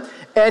them,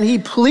 and he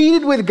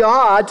pleaded with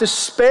God to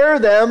spare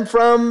them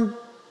from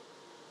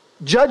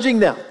judging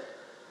them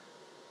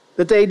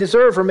that they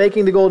deserve for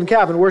making the golden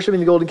calf and worshiping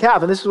the golden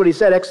calf. And this is what he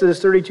said,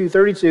 Exodus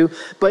 32:32.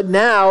 But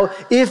now,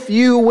 if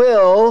you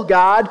will,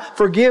 God,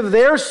 forgive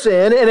their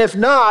sin, and if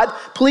not,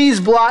 please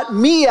blot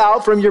me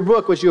out from your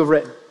book which you have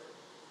written.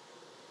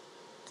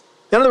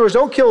 In other words,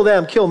 don't kill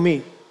them, kill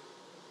me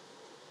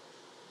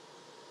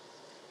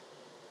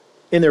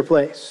in their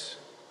place.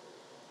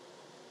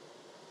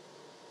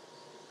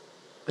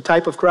 A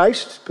type of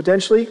Christ,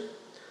 potentially.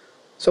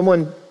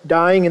 Someone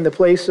dying in the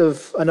place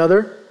of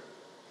another.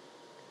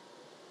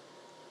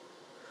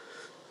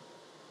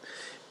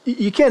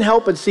 You can't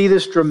help but see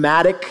this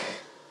dramatic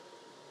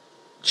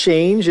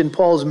change in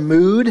Paul's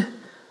mood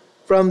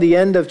from the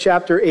end of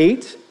chapter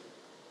 8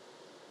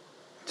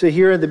 to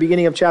here at the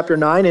beginning of chapter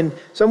 9. And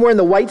somewhere in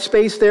the white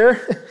space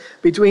there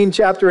between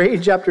chapter 8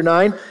 and chapter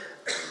 9,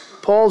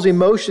 Paul's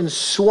emotions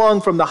swung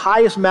from the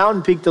highest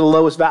mountain peak to the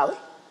lowest valley.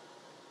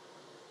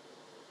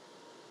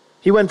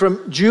 He went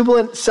from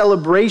jubilant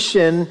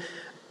celebration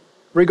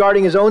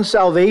regarding his own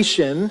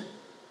salvation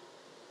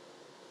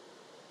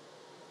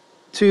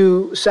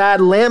to sad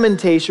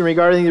lamentation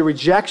regarding the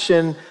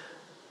rejection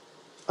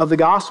of the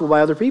gospel by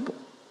other people.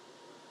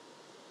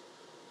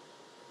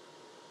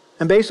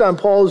 And based on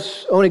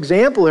Paul's own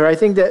example here, I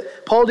think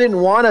that Paul didn't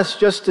want us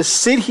just to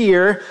sit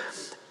here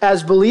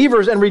as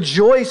believers and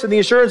rejoice in the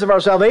assurance of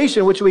our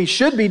salvation, which we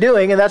should be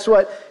doing, and that's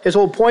what his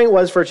whole point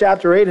was for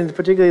chapter 8, and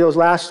particularly those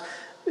last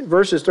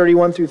verses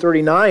 31 through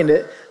 39,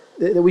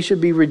 that we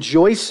should be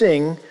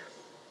rejoicing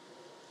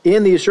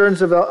in the assurance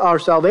of our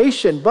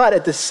salvation. But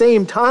at the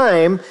same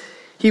time,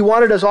 he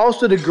wanted us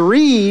also to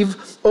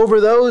grieve over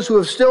those who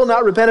have still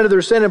not repented of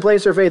their sin and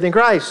placed their faith in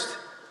Christ.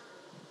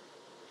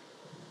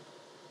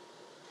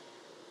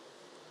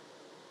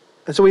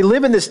 And so we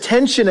live in this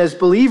tension as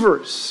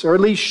believers, or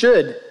at least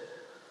should,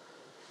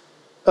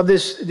 of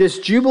this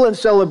jubilant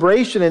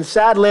celebration and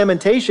sad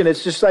lamentation.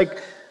 It's just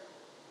like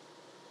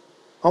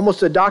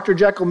almost a Dr.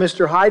 Jekyll,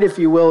 Mr. Hyde, if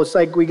you will. It's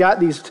like we got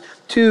these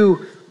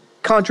two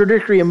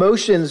contradictory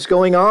emotions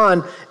going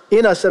on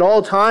in us at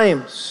all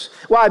times.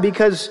 Why?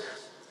 Because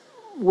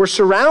we're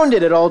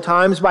surrounded at all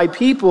times by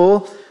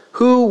people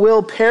who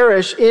will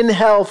perish in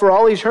hell for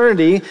all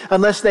eternity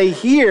unless they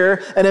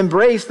hear and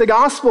embrace the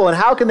gospel. And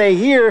how can they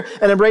hear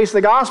and embrace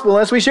the gospel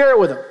unless we share it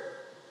with them?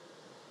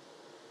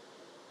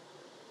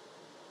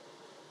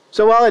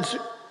 So while it's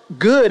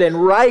good and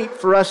right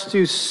for us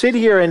to sit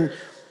here and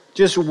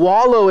just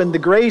wallow in the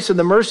grace and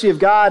the mercy of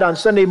God on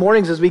Sunday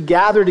mornings as we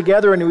gather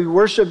together and we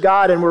worship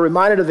God and we're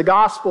reminded of the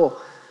gospel,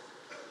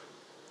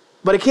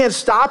 but it can't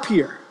stop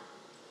here.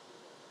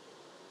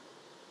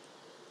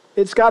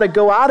 It's got to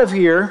go out of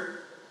here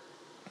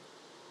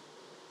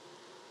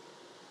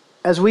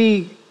as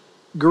we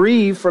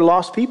grieve for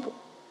lost people.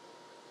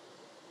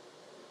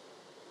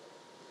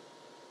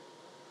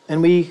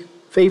 And we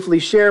faithfully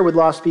share with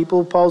lost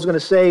people. Paul's going to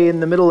say in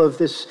the middle of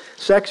this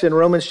section,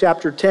 Romans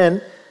chapter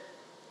 10,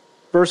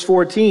 verse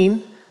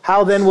 14,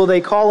 how then will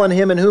they call on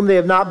him in whom they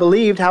have not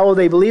believed? How will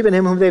they believe in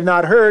him whom they have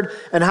not heard?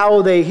 And how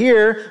will they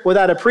hear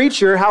without a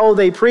preacher? How will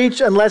they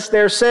preach unless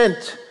they're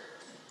sent?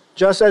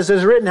 Just as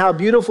is written, how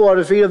beautiful are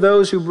the feet of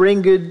those who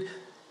bring good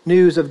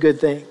news of good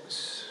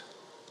things.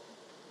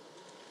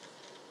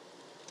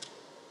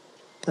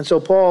 And so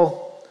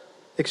Paul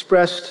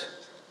expressed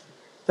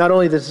not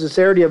only the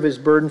sincerity of his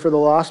burden for the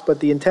lost, but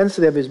the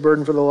intensity of his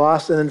burden for the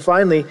lost. And then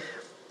finally,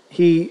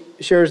 he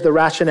shares the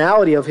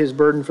rationality of his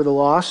burden for the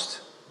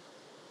lost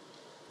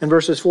in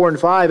verses 4 and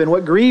 5. And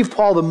what grieved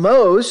Paul the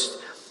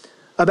most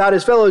about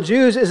his fellow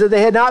Jews is that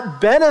they had not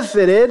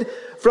benefited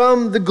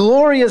from the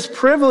glorious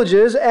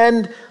privileges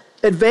and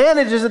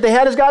advantages that they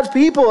had as God's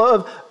people,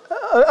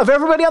 of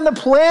everybody on the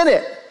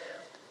planet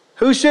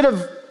who should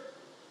have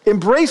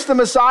embraced the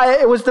Messiah.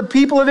 It was the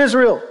people of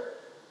Israel.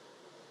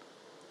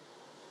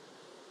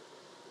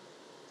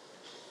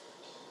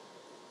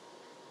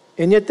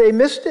 And yet they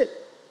missed it.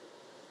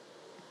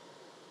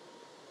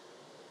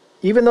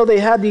 Even though they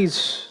had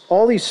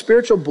all these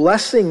spiritual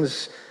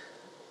blessings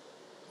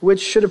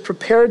which should have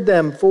prepared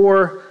them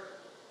for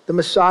the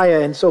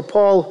Messiah. And so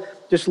Paul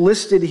just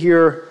listed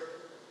here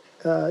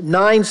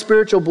 9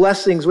 spiritual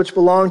blessings which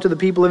belong to the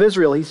people of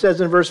Israel. He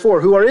says in verse 4,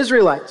 who are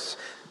Israelites?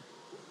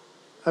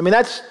 I mean,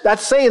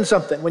 that's saying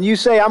something. When you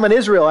say I'm an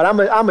Israelite,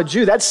 I'm a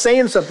Jew, that's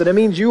saying something. It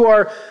means you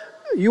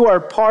are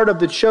part of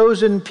the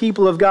chosen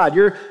people of God.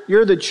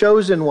 You're the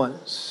chosen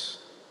ones,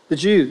 the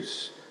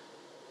Jews.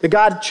 That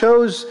God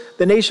chose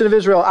the nation of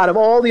Israel out of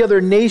all the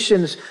other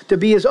nations to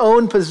be his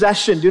own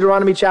possession,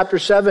 Deuteronomy chapter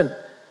 7.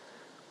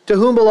 To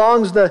whom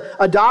belongs the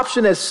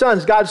adoption as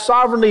sons. God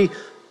sovereignly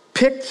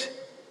picked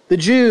the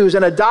Jews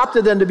and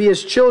adopted them to be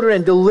his children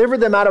and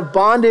delivered them out of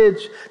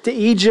bondage to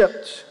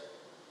Egypt.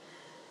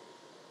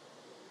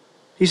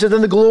 He said,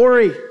 then the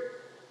glory.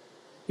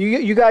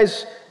 You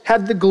guys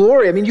had the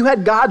glory. I mean, you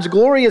had God's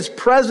glorious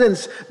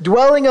presence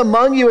dwelling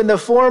among you in the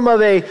form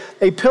of a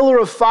pillar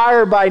of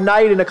fire by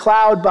night and a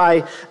cloud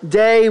by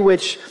day,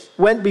 which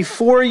went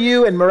before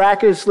you and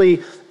miraculously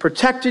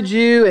protected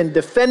you and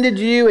defended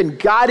you and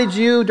guided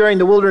you during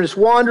the wilderness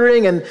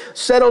wandering and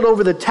settled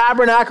over the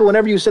tabernacle.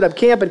 Whenever you set up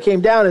camp, it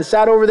came down and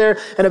sat over there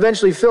and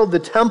eventually filled the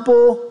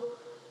temple.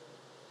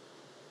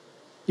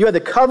 You had the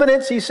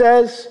covenants, he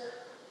says.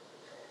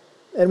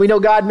 And we know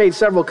God made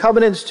several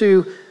covenants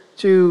to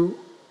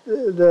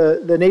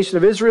the nation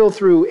of Israel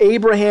through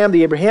Abraham,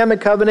 the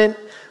Abrahamic covenant,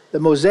 the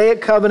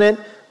Mosaic covenant,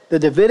 the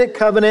Davidic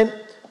covenant,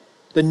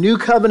 the new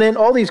covenant,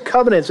 all these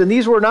covenants. And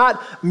these were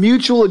not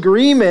mutual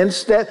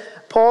agreements that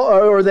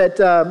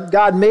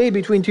God made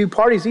between two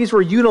parties. These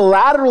were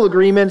unilateral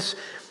agreements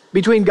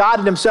between God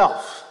and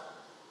himself.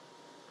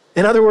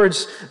 In other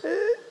words,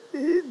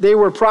 they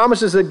were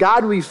promises that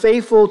God would be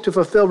faithful to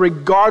fulfill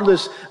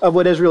regardless of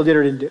what Israel did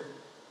or didn't do.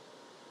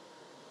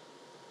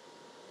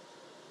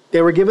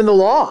 They were given the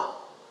law.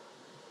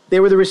 They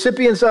were the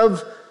recipients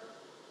of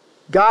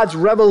God's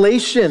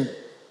revelation,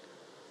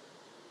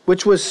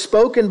 which was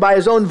spoken by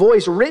his own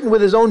voice, written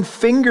with his own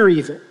finger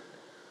even.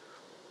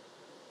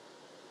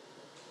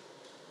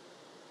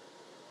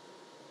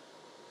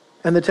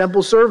 And the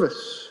temple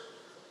service,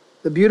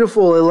 the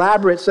beautiful,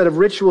 elaborate set of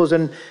rituals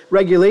and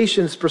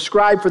regulations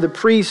prescribed for the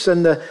priests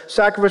and the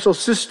sacrificial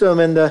system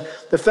and the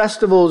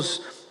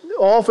festivals,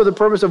 all for the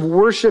purpose of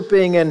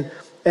worshiping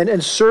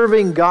and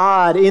serving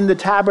God in the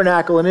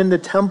tabernacle and in the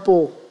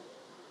temple.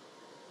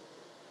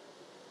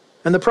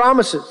 And the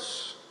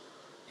promises,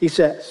 he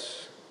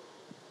says,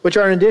 which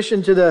are in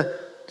addition to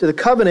the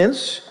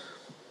covenants.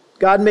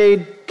 God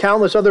made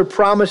countless other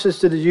promises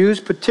to the Jews,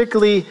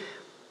 particularly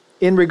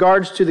in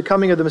regards to the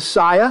coming of the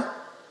Messiah.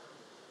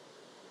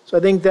 So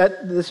I think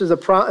that this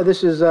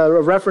is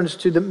a reference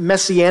to the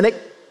messianic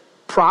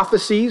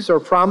prophecies or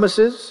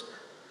promises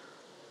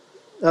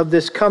of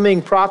this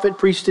coming prophet,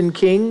 priest, and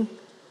king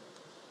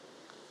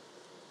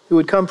who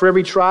would come for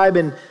every tribe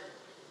and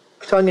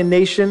tongue and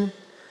nation.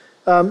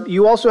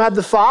 You also had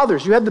the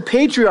fathers. You had the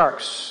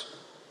patriarchs.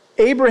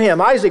 Abraham,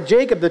 Isaac,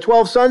 Jacob, the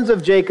 12 sons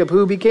of Jacob,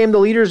 who became the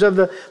leaders of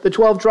the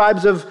 12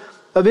 tribes of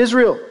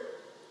Israel.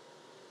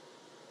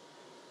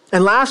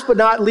 And last but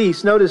not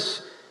least,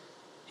 notice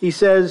he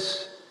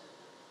says,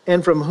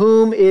 and from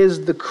whom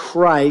is the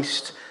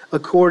Christ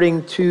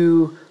according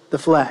to the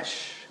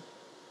flesh.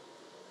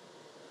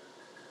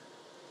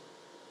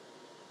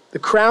 The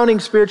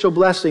crowning spiritual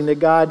blessing that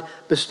God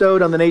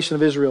bestowed on the nation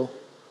of Israel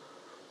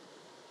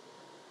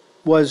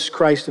was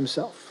Christ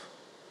himself.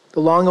 The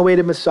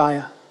long-awaited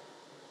Messiah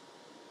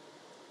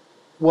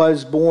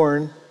was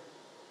born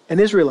an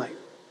Israelite.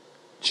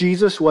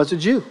 Jesus was a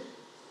Jew.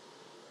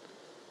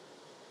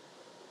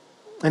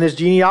 And his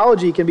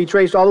genealogy can be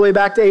traced all the way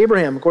back to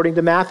Abraham, according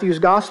to Matthew's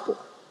gospel.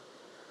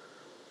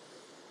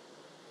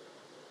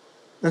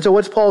 And so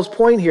what's Paul's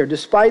point here?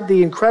 Despite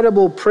the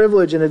incredible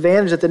privilege and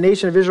advantage that the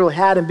nation of Israel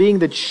had in being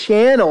the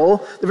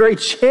channel, the very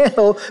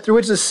channel through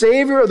which the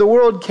Savior of the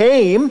world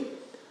came,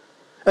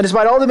 and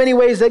despite all the many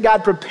ways that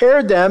God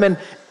prepared them and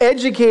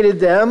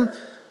educated them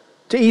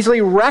to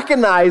easily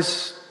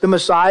recognize the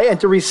Messiah and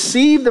to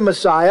receive the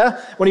Messiah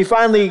when he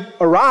finally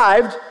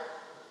arrived,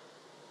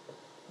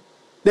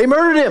 they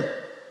murdered him.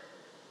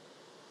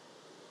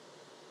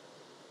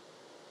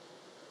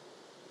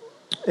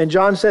 And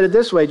John said it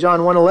this way, John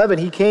 1:11,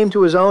 he came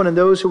to his own, and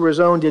those who were his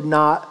own did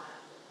not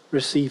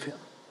receive him.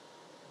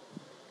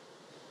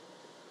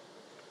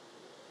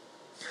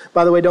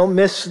 By the way, don't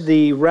miss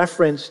the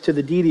reference to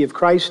the deity of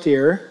Christ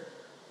here.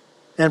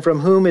 And from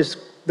whom is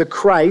the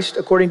Christ,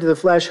 according to the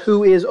flesh,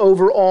 who is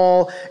over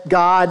all,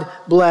 God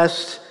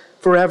blessed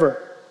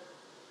forever.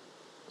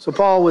 So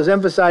Paul was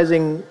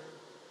emphasizing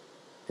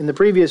in the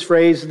previous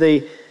phrase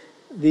the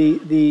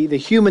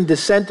human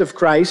descent of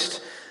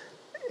Christ.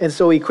 And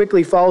so he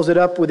quickly follows it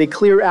up with a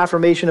clear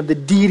affirmation of the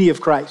deity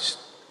of Christ,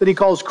 that he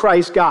calls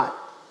Christ God,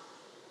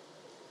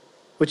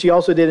 which he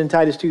also did in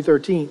Titus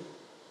 2:13,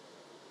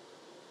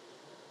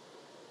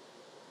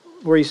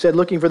 where he said,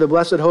 looking for the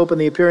blessed hope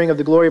and the appearing of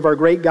the glory of our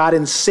great God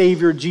and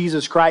Savior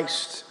Jesus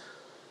Christ.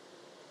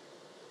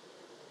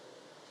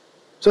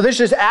 So this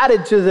just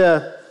added to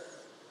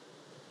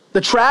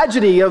the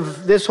tragedy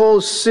of this whole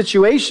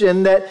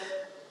situation that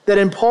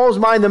in Paul's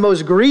mind, the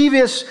most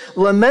grievous,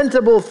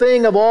 lamentable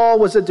thing of all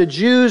was that the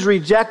Jews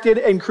rejected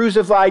and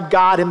crucified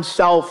God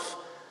himself.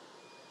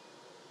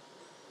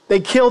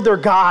 They killed their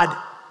God.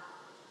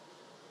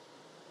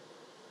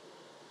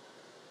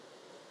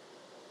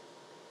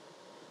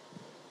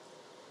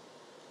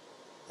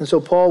 And so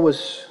Paul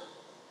was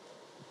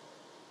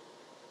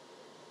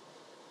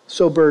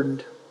so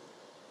burdened,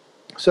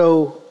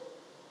 so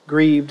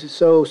grieved,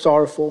 so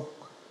sorrowful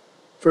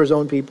for his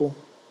own people.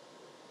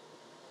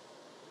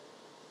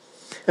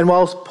 And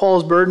while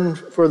Paul's burden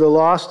for the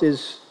lost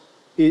is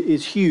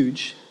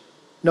huge,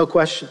 no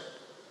question,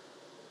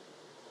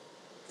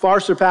 far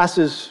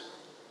surpasses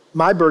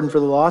my burden for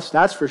the lost,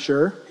 that's for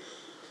sure.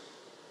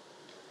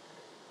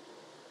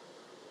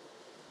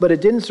 But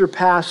it didn't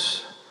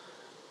surpass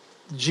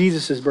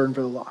Jesus' burden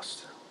for the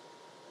lost.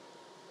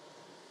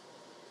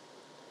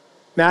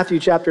 Matthew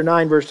chapter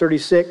 9, verse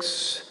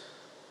 36,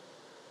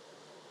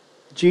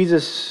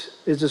 Jesus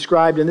is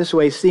described in this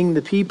way, seeing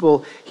the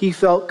people, he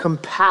felt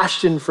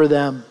compassion for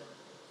them.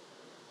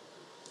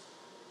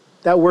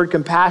 That word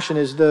compassion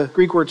is the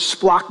Greek word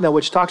splachna,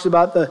 which talks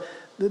about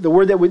the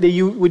word that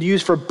they would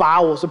use for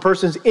bowels, a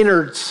person's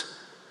innards.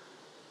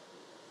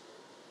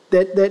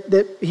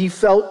 That he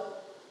felt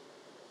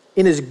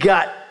in his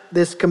gut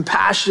this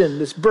compassion,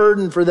 this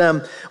burden for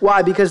them.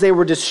 Why? Because they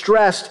were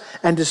distressed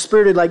and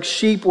dispirited like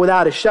sheep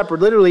without a shepherd.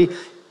 Literally,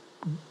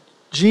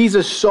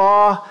 Jesus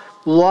saw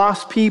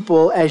lost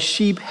people as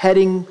sheep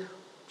heading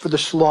for the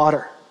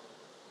slaughter.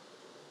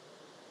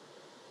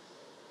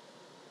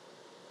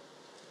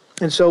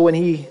 And so when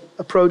he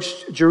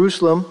approached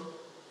Jerusalem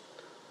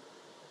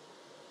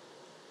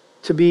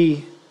to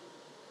be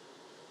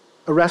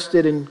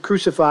arrested and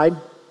crucified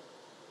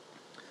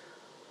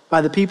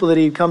by the people that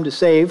he had come to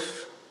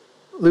save.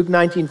 Luke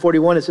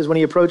 19:41, it says, when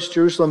he approached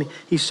Jerusalem,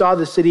 he saw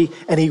the city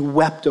and he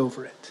wept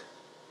over it.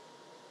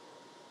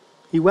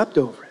 He wept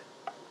over it.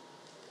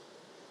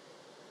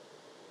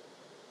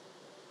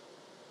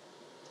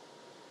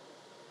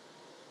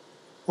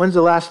 When's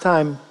the last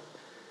time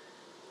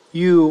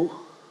you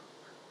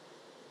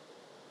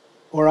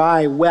or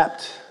I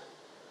wept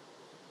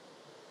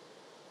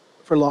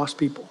for lost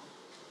people?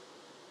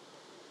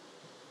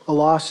 A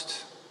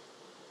lost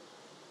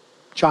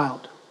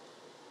child,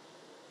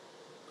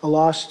 a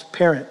lost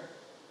parent,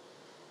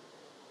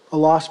 a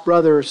lost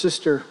brother or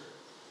sister,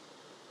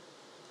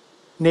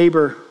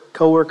 neighbor,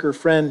 coworker,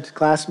 friend,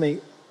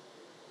 classmate.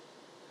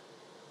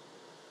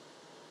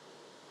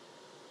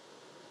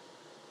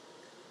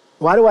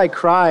 Why do I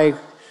cry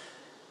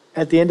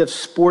at the end of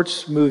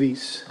sports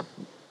movies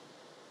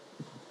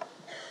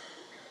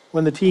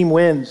when the team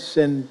wins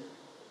and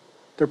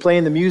they're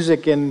playing the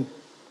music, and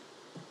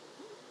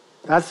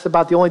that's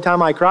about the only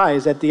time I cry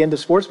is at the end of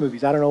sports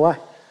movies. I don't know why.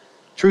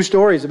 True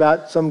stories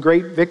about some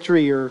great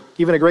victory or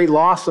even a great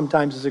loss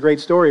sometimes is a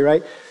great story,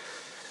 right?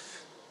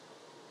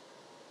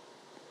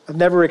 I've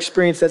never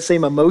experienced that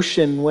same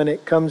emotion when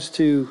it comes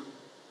to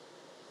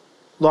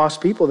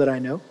lost people that I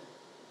know.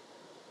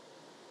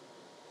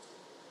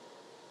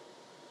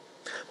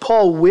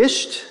 Paul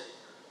wished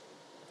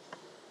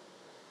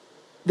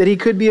that he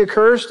could be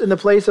accursed in the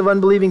place of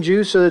unbelieving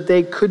Jews so that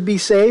they could be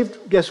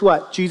saved. Guess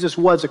what? Jesus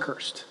was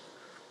accursed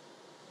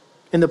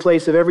in the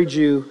place of every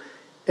Jew,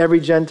 every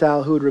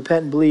Gentile who would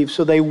repent and believe,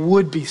 so they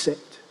would be saved.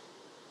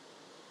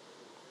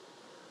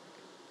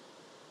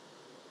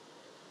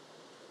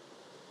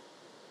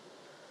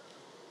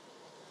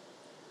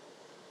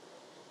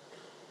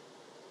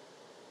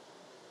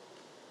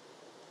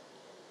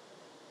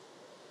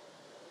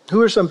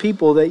 Who are some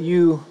people that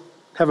you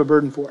have a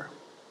burden for?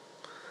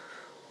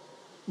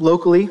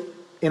 Locally,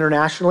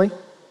 internationally?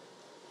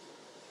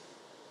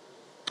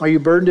 Are you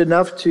burdened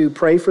enough to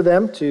pray for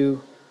them,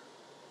 to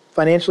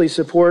financially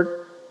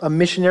support a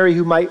missionary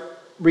who might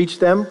reach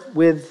them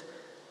with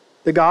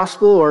the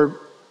gospel,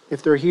 or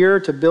if they're here,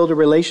 to build a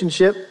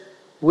relationship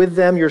with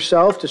them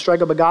yourself, to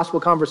strike up a gospel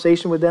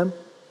conversation with them?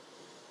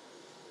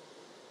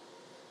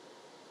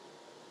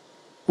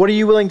 What are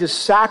you willing to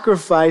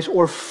sacrifice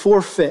or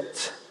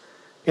forfeit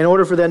in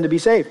order for them to be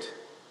saved?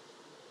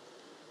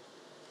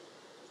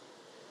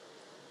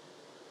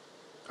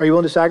 Are you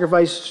willing to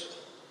sacrifice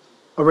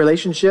a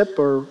relationship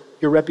or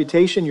your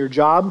reputation, your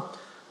job,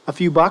 a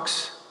few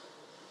bucks,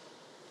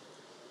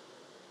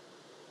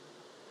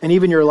 and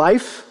even your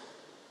life,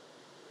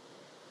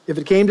 if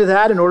it came to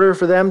that, in order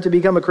for them to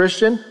become a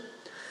Christian?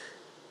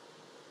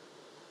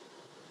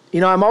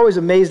 You know, I'm always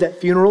amazed at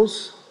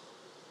funerals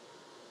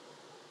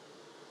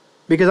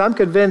because I'm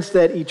convinced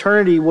that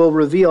eternity will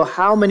reveal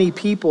how many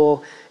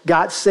people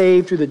got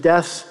saved through the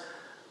death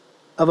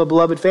of a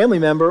beloved family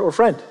member or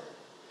friend.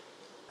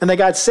 And they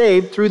got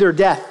saved through their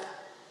death.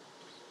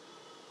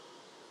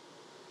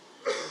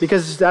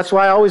 Because that's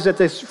why I always, at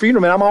this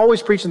funeral, man, I'm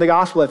always preaching the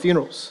gospel at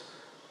funerals.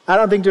 I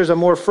don't think there's a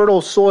more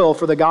fertile soil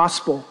for the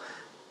gospel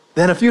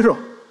than a funeral.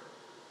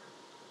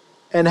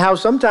 And how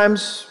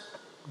sometimes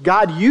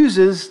God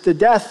uses the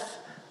death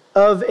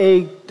of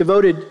a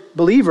devoted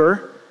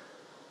believer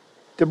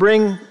to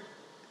bring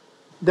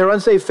their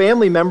unsaved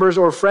family members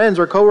or friends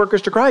or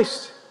coworkers to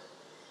Christ.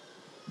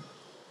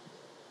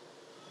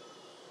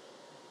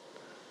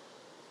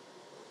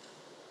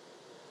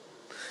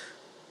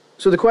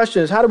 So the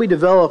question is, how do we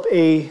develop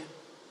a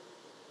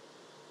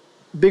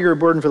bigger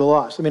burden for the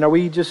lost? I mean, are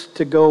we just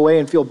to go away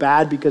and feel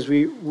bad because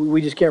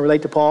we just can't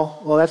relate to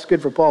Paul? Well, that's good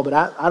for Paul, but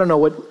I don't know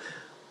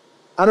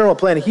what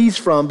planet he's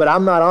from, but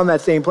I'm not on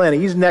that same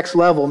planet. He's next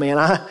level, man.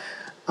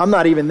 I'm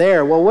not even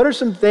there. Well, what are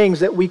some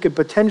things that we could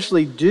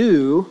potentially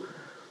do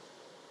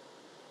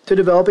to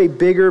develop a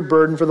bigger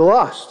burden for the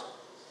lost?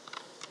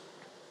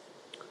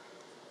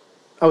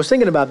 I was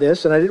thinking about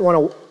this, and I didn't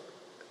want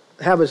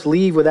to have us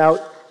leave without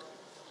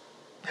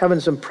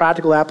having some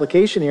practical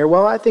application here.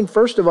 Well, I think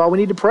first of all, we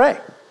need to pray.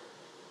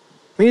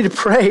 We need to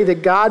pray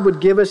that God would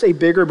give us a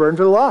bigger burden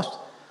for the lost.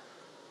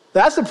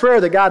 That's the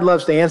prayer that God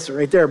loves to answer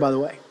right there, by the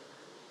way.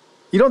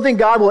 You don't think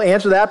God will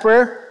answer that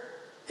prayer?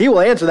 He will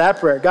answer that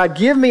prayer. God,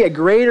 give me a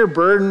greater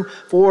burden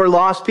for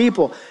lost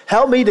people.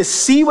 Help me to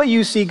see what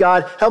you see,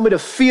 God. Help me to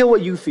feel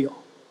what you feel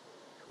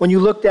when you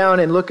look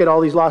down and look at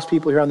all these lost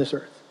people here on this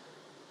earth.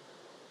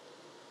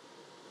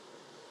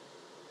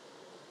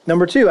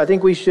 Number two, I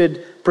think we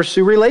should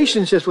pursue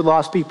relationships with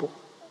lost people.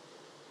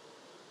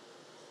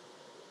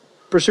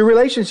 Pursue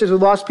relationships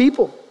with lost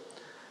people.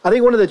 I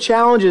think one of the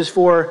challenges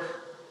for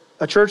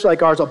a church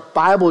like ours, a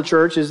Bible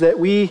church, is that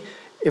we,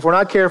 if we're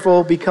not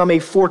careful, become a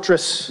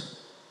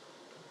fortress.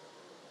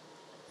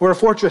 We're a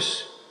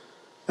fortress.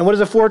 And what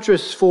is a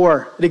fortress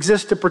for? It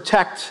exists to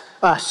protect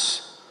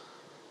us,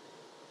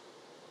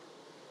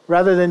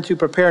 rather than to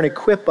prepare and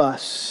equip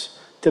us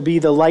to be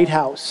the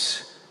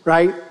lighthouse,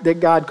 right,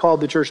 that God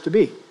called the church to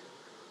be.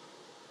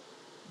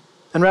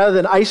 And rather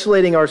than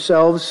isolating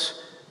ourselves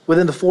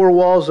within the four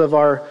walls of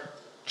our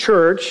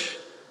church,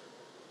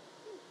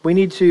 we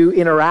need to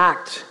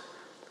interact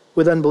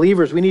with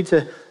unbelievers. We need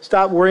to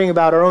stop worrying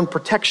about our own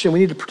protection. We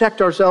need to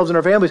protect ourselves and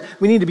our families.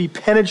 We need to be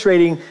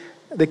penetrating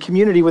the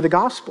community with the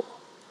gospel.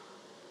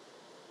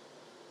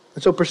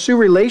 And so pursue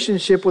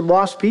relationship with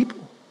lost people.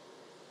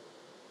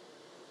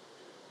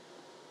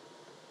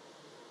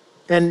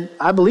 And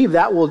I believe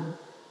that will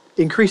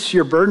increase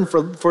your burden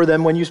for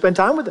them when you spend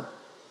time with them.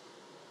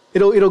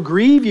 It'll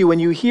grieve you when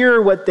you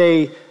hear what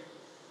they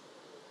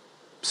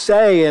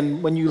say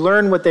and when you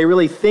learn what they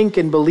really think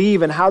and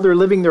believe and how they're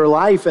living their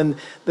life and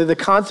the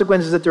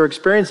consequences that they're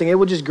experiencing. It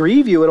will just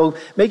grieve you. It'll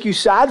make you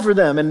sad for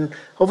them and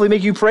hopefully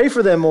make you pray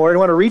for them more and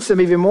want to reach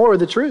them even more with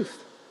the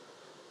truth.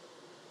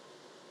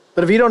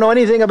 But if you don't know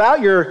anything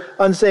about your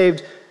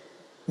unsaved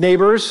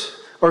neighbors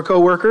or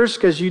coworkers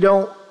because you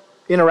don't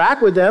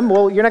interact with them,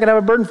 well, you're not going to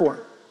have a burden for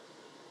them.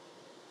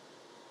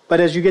 But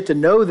as you get to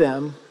know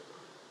them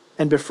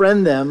and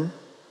befriend them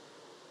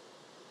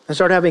and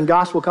start having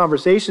gospel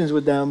conversations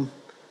with them,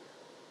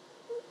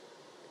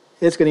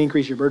 it's going to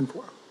increase your burden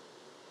for them.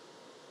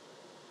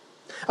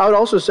 I would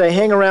also say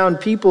hang around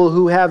people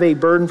who have a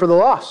burden for the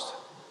lost.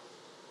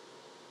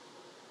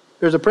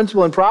 There's a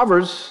principle in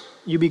Proverbs,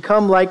 you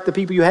become like the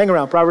people you hang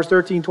around. Proverbs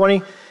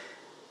 13:20,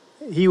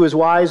 he who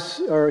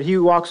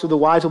walks with the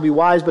wise will be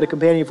wise, but a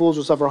companion of fools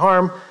will suffer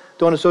harm.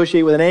 Don't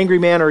associate with an angry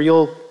man or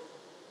you'll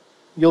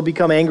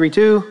become angry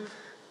too.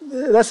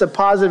 That's a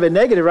positive and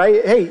negative,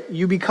 right? Hey,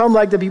 you become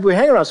like the people you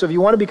hang around. So if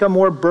you want to become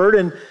more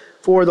burdened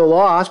for the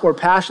lost, more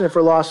passionate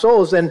for lost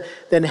souls, then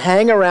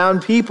hang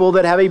around people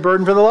that have a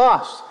burden for the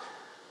lost.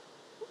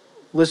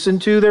 Listen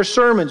to their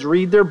sermons,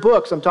 read their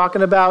books. I'm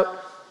talking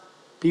about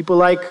people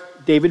like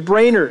David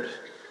Brainerd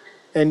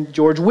and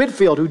George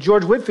Whitefield, who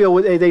George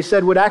Whitefield, they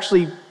said, would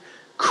actually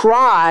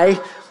cry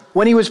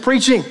when he was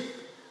preaching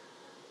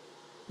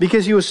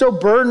because he was so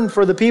burdened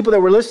for the people that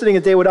were listening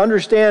that they would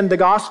understand the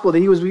gospel, that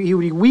he would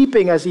be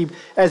weeping as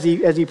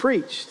he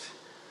preached.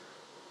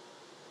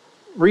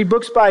 Read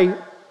books by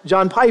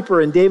John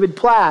Piper and David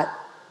Platt,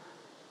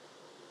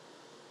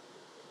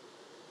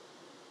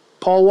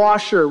 Paul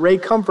Washer, Ray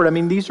Comfort. I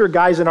mean, these are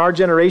guys in our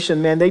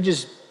generation, man, they're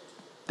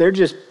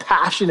just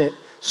passionate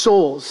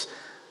souls.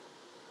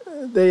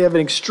 They have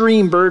an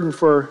extreme burden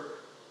for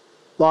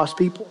lost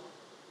people.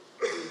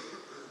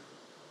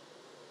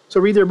 So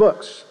read their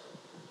books.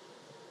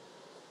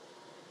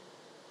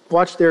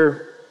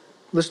 Listen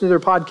to their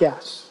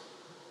podcasts.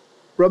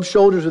 Rub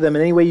shoulders with them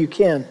in any way you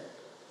can.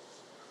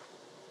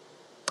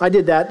 I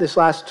did that this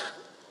last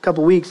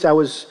couple weeks. I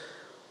was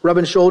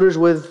rubbing shoulders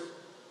with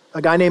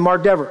a guy named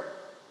Mark Dever.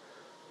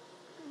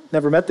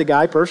 Never met the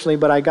guy personally,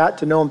 but I got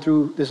to know him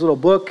through this little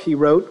book he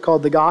wrote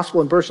called The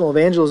Gospel and Personal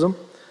Evangelism.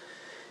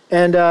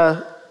 And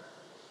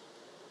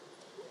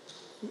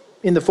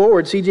in the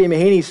foreword, C.J.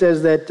 Mahaney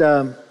says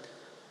that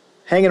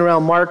hanging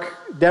around Mark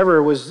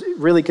Dever was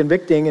really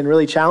convicting and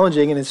really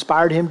challenging and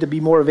inspired him to be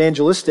more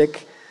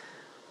evangelistic.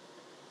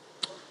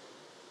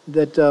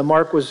 That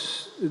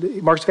Mark's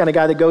the kind of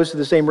guy that goes to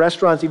the same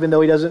restaurants, even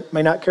though he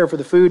may not care for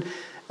the food,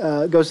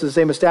 goes to the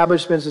same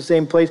establishments, the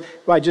same place,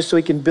 right? Just so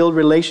he can build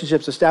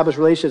relationships, establish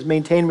relationships,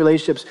 maintain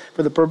relationships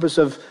for the purpose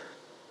of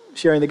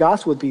sharing the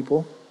gospel with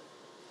people.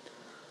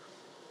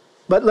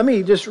 But let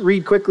me just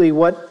read quickly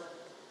what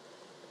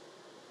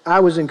I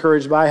was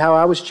encouraged by, how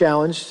I was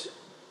challenged.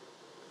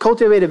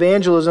 Cultivating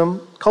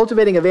evangelism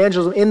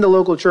in the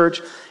local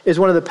church is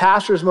one of the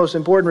pastor's most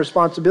important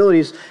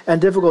responsibilities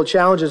and difficult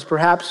challenges,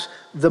 perhaps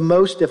the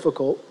most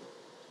difficult.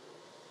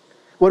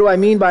 What do I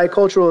mean by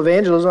cultural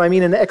evangelism? I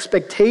mean an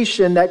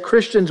expectation that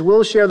Christians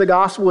will share the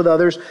gospel with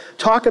others,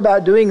 talk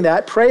about doing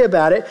that, pray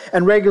about it,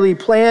 and regularly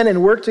plan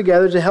and work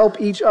together to help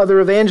each other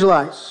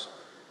evangelize.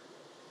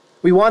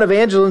 We want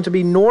evangelism to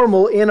be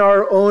normal in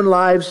our own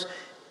lives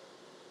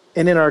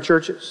and in our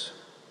churches.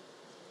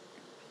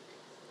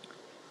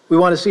 We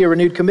want to see a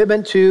renewed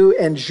commitment to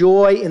and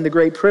joy in the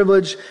great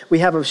privilege we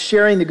have of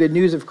sharing the good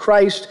news of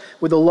Christ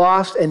with the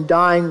lost and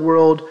dying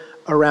world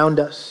around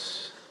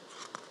us.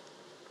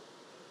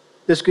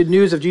 This good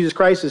news of Jesus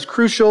Christ is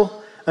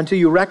crucial. Until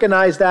you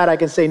recognize that, I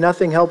can say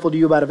nothing helpful to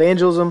you about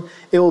evangelism.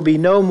 It will be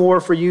no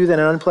more for you than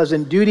an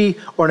unpleasant duty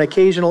or an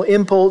occasional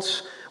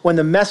impulse. When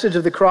the message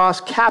of the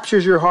cross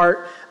captures your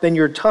heart, then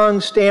your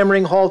tongue,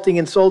 stammering, halting,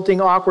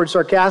 insulting, awkward,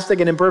 sarcastic,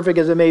 and imperfect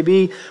as it may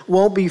be,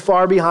 won't be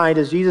far behind.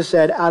 As Jesus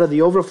said, out of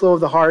the overflow of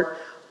the heart,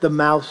 the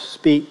mouth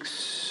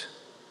speaks.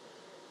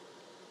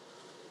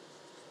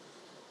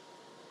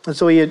 And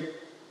so he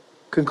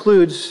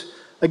concludes,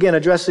 again,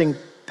 addressing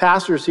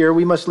pastors here.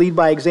 We must lead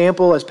by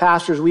example. As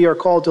pastors, we are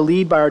called to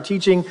lead by our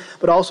teaching,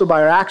 but also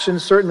by our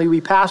actions. Certainly, we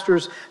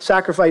pastors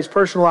sacrifice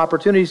personal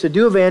opportunities to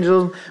do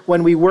evangelism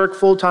when we work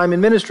full-time in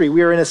ministry.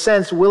 We are, in a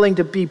sense, willing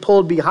to be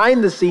pulled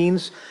behind the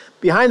scenes,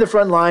 behind the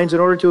front lines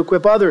in order to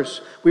equip others.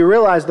 We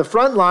realize the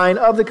front line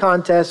of the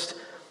contest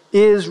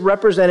is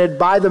represented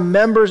by the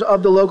members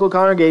of the local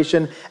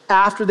congregation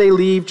after they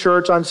leave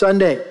church on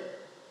Sunday.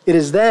 It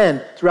is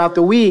then, throughout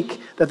the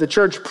week, that the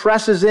church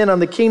presses in on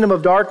the kingdom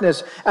of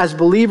darkness as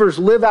believers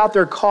live out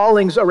their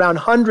callings around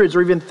hundreds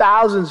or even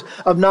thousands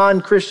of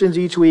non-Christians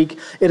each week.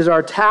 It is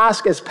our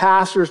task as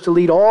pastors to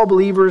lead all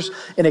believers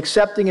in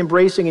accepting,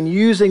 embracing, and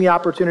using the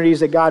opportunities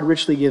that God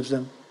richly gives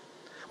them.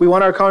 We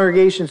want our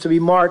congregations to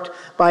be marked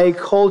by a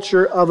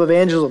culture of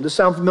evangelism. Does this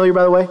sound familiar,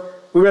 by the way?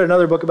 We read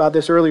another book about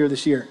this earlier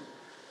this year.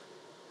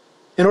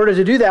 In order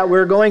to do that,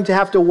 we're going to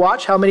have to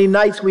watch how many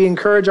nights we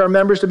encourage our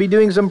members to be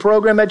doing some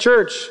program at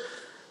church.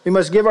 We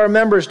must give our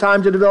members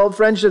time to develop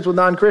friendships with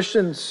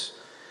non-Christians.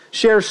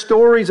 Share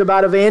stories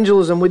about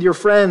evangelism with your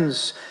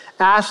friends.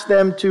 Ask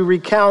them to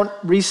recount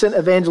recent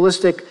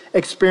evangelistic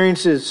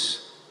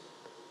experiences.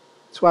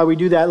 That's why we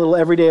do that little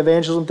everyday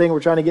evangelism thing. We're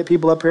trying to get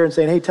people up here and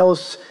saying, hey, tell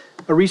us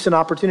a recent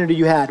opportunity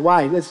you had.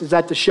 Why? Is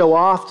that to show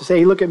off, to say,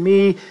 hey, look at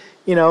me?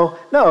 No,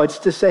 it's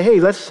to say, hey,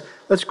 let's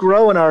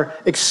grow in our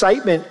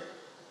excitement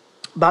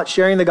about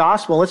sharing the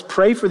gospel. Let's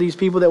pray for these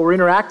people that we're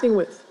interacting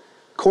with.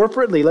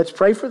 Corporately, let's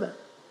pray for them.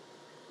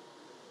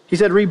 He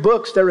said, read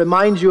books that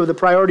remind you of the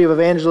priority of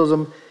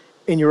evangelism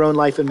in your own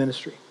life and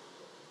ministry.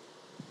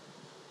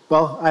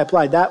 Well, I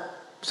applied that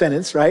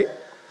sentence, right?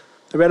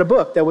 I read a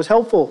book that was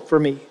helpful for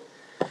me.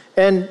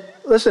 And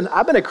listen,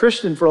 I've been a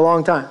Christian for a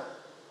long time.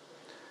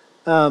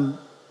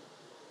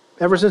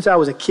 Ever since I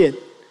was a kid.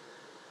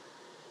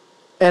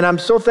 And I'm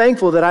so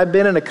thankful that I've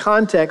been in a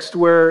context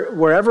where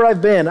wherever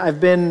I've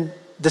been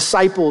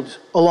discipled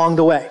along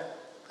the way.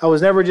 I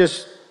was never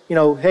just,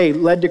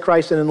 led to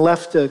Christ and then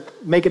left to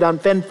make it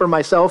fend for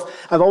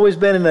myself. I've always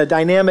been in a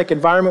dynamic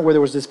environment where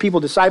there was this people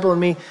discipling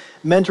me,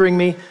 mentoring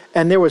me,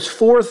 and there was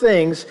 4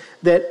 things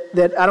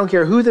that I don't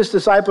care who this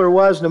discipler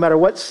was, no matter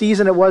what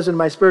season it was in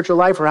my spiritual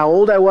life or how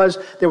old I was,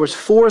 there was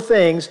 4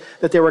 things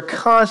that they were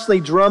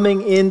constantly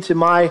drumming into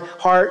my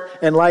heart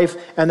and life,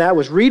 and that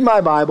was read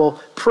my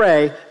Bible,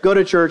 pray, go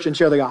to church, and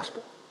share the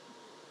gospel.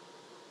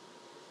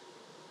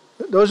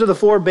 Those are the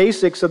 4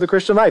 basics of the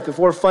Christian life, the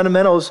 4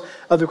 fundamentals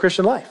of the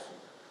Christian life.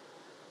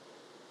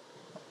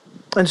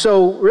 And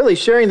so really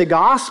sharing the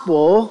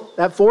gospel,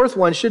 that 4th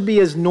one, should be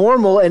as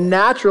normal and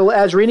natural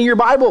as reading your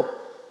Bible,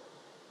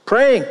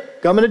 praying,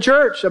 coming to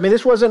church. I mean,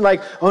 this wasn't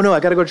like, oh no, I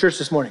got to go to church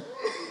this morning.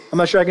 I'm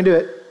not sure I can do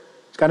it.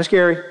 It's kind of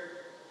scary.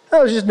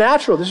 No, it's just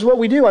natural. This is what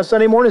we do on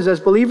Sunday mornings as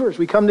believers.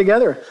 We come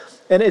together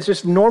and it's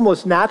just normal.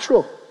 It's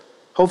natural.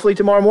 Hopefully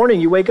tomorrow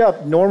morning you wake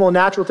up, normal,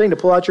 natural thing to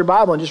pull out your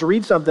Bible and just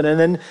read something and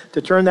then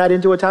to turn that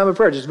into a time of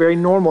prayer. Just very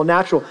normal,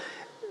 natural.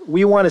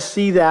 We want to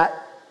see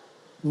that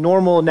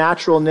normal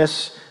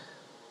naturalness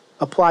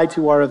apply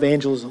to our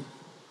evangelism,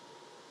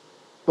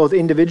 both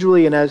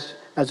individually and as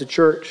a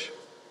church.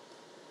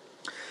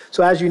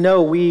 So as you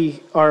know,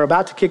 we are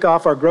about to kick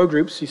off our Grow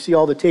Groups. You see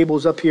all the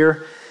tables up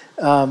here.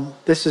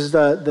 This is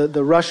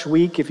the rush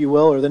week, if you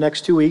will, or the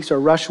next 2 weeks are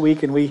rush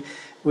week, and we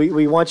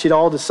want you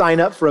all to sign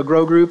up for a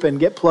Grow Group and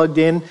get plugged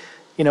in,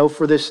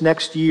 for this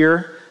next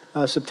year,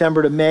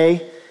 September to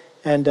May.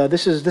 And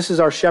this is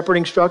our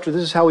shepherding structure.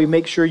 This is how we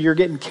make sure you're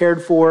getting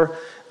cared for,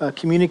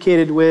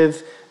 communicated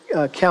with,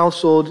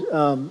 counseled.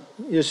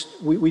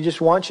 We just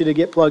want you to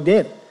get plugged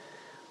in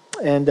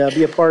and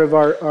be a part of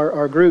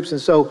our groups. And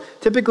so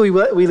typically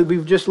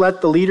we've just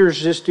let the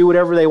leaders just do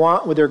whatever they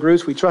want with their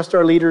groups. We trust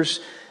our leaders.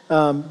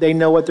 They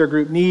know what their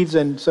group needs.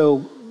 And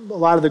so a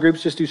lot of the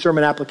groups just do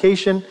sermon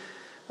application.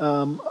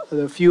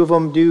 A few of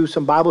them do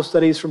some Bible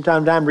studies from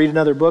time to time, read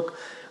another book.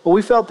 Well,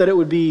 we felt that it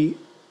would be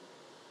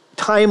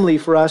timely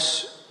for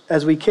us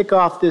as we kick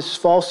off this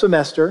fall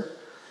semester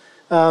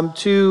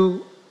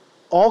to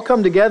all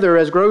come together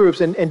as Grow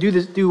Groups and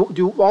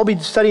do all be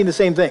studying the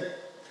same thing.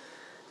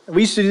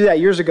 We used to do that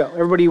years ago.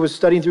 Everybody was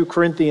studying through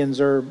Corinthians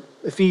or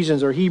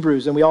Ephesians or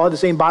Hebrews, and we all had the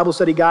same Bible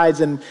study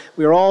guides, and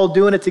we were all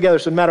doing it together.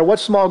 So no matter what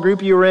small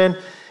group you were in,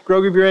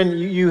 Grow Group you're in,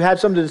 you had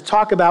something to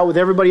talk about with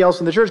everybody else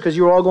in the church because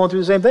you were all going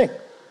through the same thing.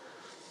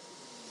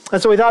 And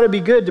so we thought it'd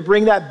be good to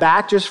bring that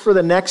back just for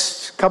the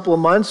next couple of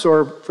months,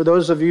 or for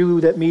those of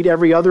you that meet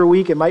every other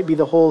week, it might be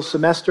the whole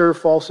semester,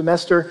 fall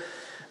semester.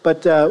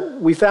 But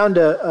we found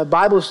a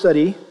Bible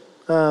study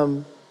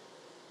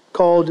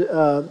called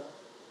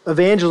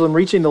Evangelism,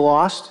 Reaching the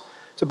Lost.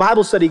 It's a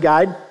Bible study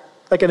guide,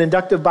 like an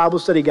inductive Bible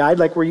study guide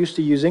like we're used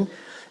to using.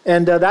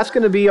 And that's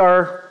going to be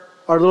our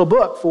little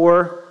book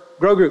for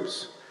Grow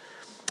Groups.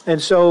 And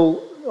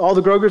so all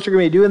the Grow Groups are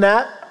going to be doing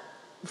that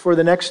for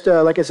the next,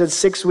 like I said,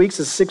 6 weeks.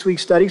 It's a 6-week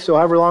study, so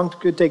however long, it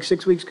could take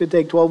 6 weeks, could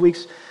take 12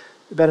 weeks,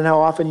 depending on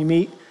how often you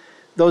meet.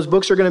 Those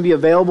books are going to be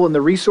available in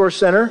the Resource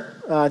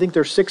Center. I think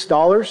they're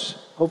 $6.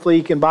 Hopefully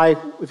you can buy,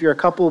 if you're a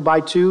couple,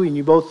 buy 2, and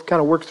you both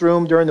kind of work through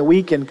them during the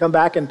week and come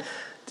back and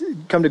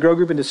come to Grow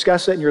Group and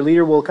discuss it, and your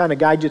leader will kind of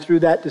guide you through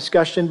that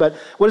discussion. But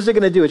what is it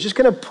going to do? It's just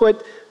going to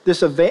put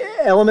this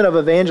element of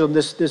evangelism,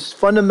 this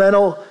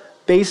fundamental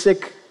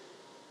basic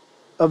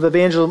of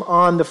evangelism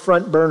on the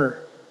front burner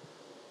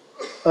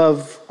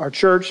of our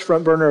church,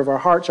 front burner of our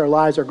hearts, our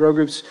lives, our Grow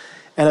Groups.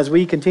 And as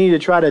we continue to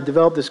try to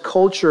develop this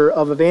culture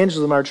of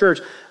evangelism in our church,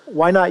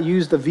 why not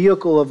use the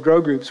vehicle of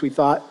Grow Groups, we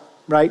thought,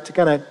 right, to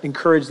kind of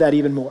encourage that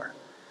even more.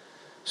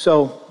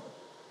 So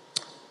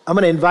I'm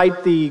going to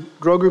invite the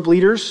Grow Group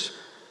leaders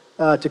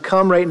to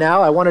come right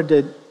now. I wanted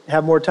to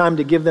have more time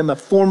to give them a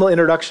formal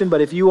introduction.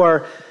 But if you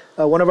are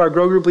one of our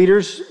Grow Group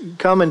leaders,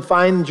 come and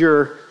find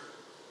your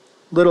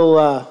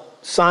little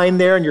sign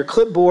there and your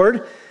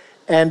clipboard.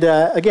 And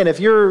again, if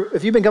you've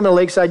been coming to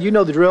Lakeside, you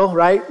know the drill,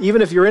 right?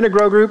 Even if you're in a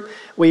Grow Group,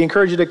 we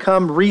encourage you to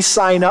come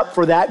re-sign up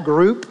for that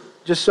group,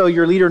 just so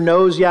your leader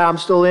knows, yeah, I'm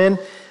still in.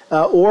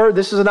 Or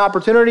this is an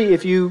opportunity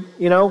if you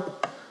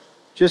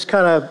just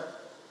kind of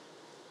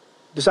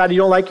decide you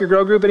don't like your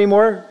Grow Group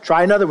anymore,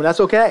 try another one. That's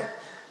okay.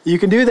 You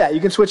can do that.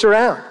 You can switch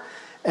around.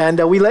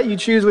 And we let you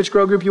choose which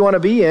Grow Group you want to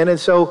be in. And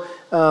so,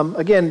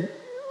 again,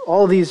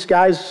 all of these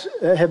guys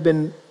have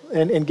been,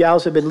 and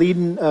gals have been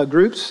leading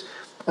groups.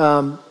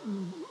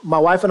 My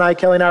wife and I,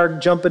 Kelly and I, are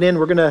jumping in.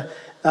 We're going to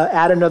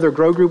add another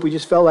Grow Group. We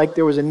just felt like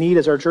there was a need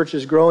as our church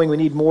is growing. We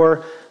need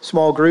more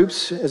small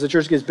groups. As the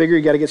church gets bigger,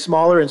 you got to get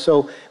smaller. And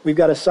so we've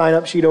got a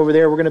sign-up sheet over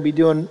there. We're going to be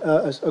doing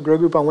a Grow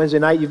Group on Wednesday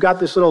night. You've got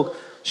this little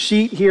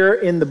sheet here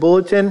in the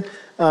bulletin.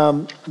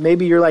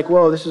 Maybe you're like,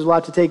 whoa, this is a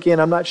lot to take in.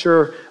 I'm not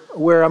sure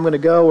where I'm going to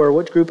go or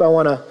which group I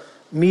want to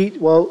meet.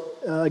 Well,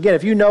 again,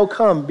 if you know,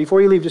 come.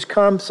 Before you leave, just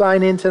come,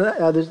 sign in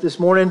this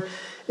morning.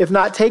 If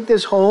not, take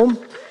this home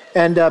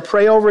and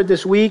pray over it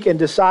this week and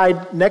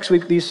decide next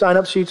week. These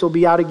sign-up sheets will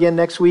be out again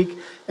next week,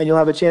 and you'll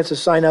have a chance to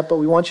sign up. But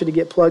we want you to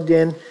get plugged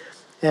in,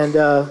 and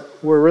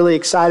we're really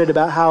excited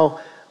about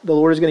how the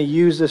Lord is going to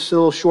use this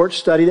little short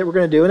study that we're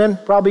going to do. And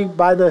then probably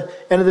by the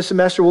end of the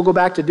semester, we'll go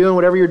back to doing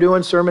whatever you're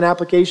doing, sermon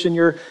application,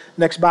 your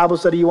next Bible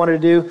study you wanted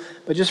to do.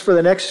 But just for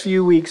the next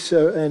few weeks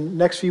and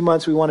next few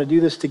months, we want to do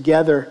this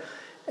together.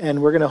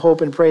 And we're going to hope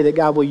and pray that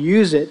God will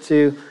use it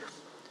to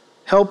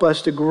help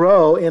us to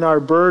grow in our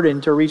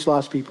burden to reach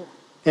lost people.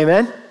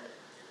 Amen?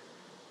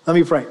 Let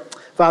me pray.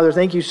 Father,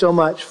 thank you so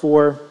much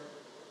for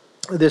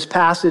this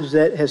passage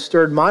that has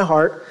stirred my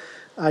heart.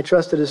 I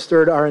trust it has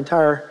stirred our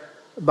entire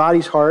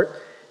body's heart.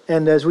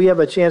 And as we have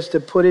a chance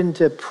to put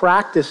into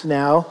practice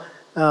now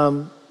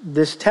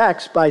this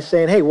text by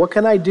saying, hey, what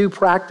can I do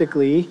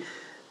practically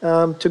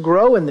to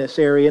grow in this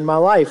area in my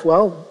life?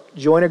 Well,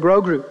 join a Grow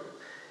Group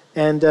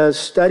and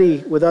study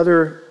with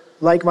other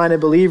like-minded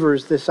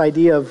believers this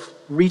idea of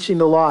reaching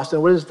the lost.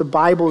 And what does the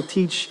Bible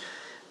teach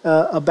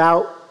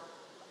about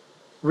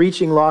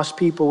reaching lost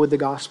people with the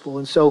gospel?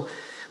 And so,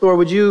 Lord,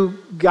 would you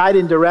guide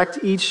and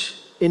direct each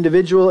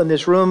individual in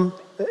this room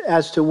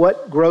as to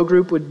what Grow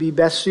Group would be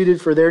best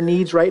suited for their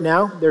needs right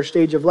now, their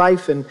stage of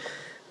life and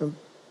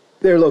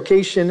their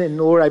location. And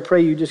Lord, I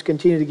pray you just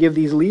continue to give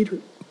these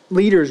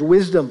leaders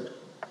wisdom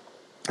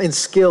and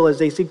skill as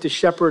they seek to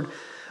shepherd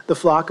the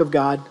flock of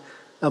God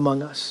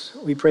among us.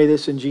 We pray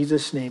this in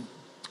Jesus' name.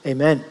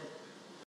 Amen.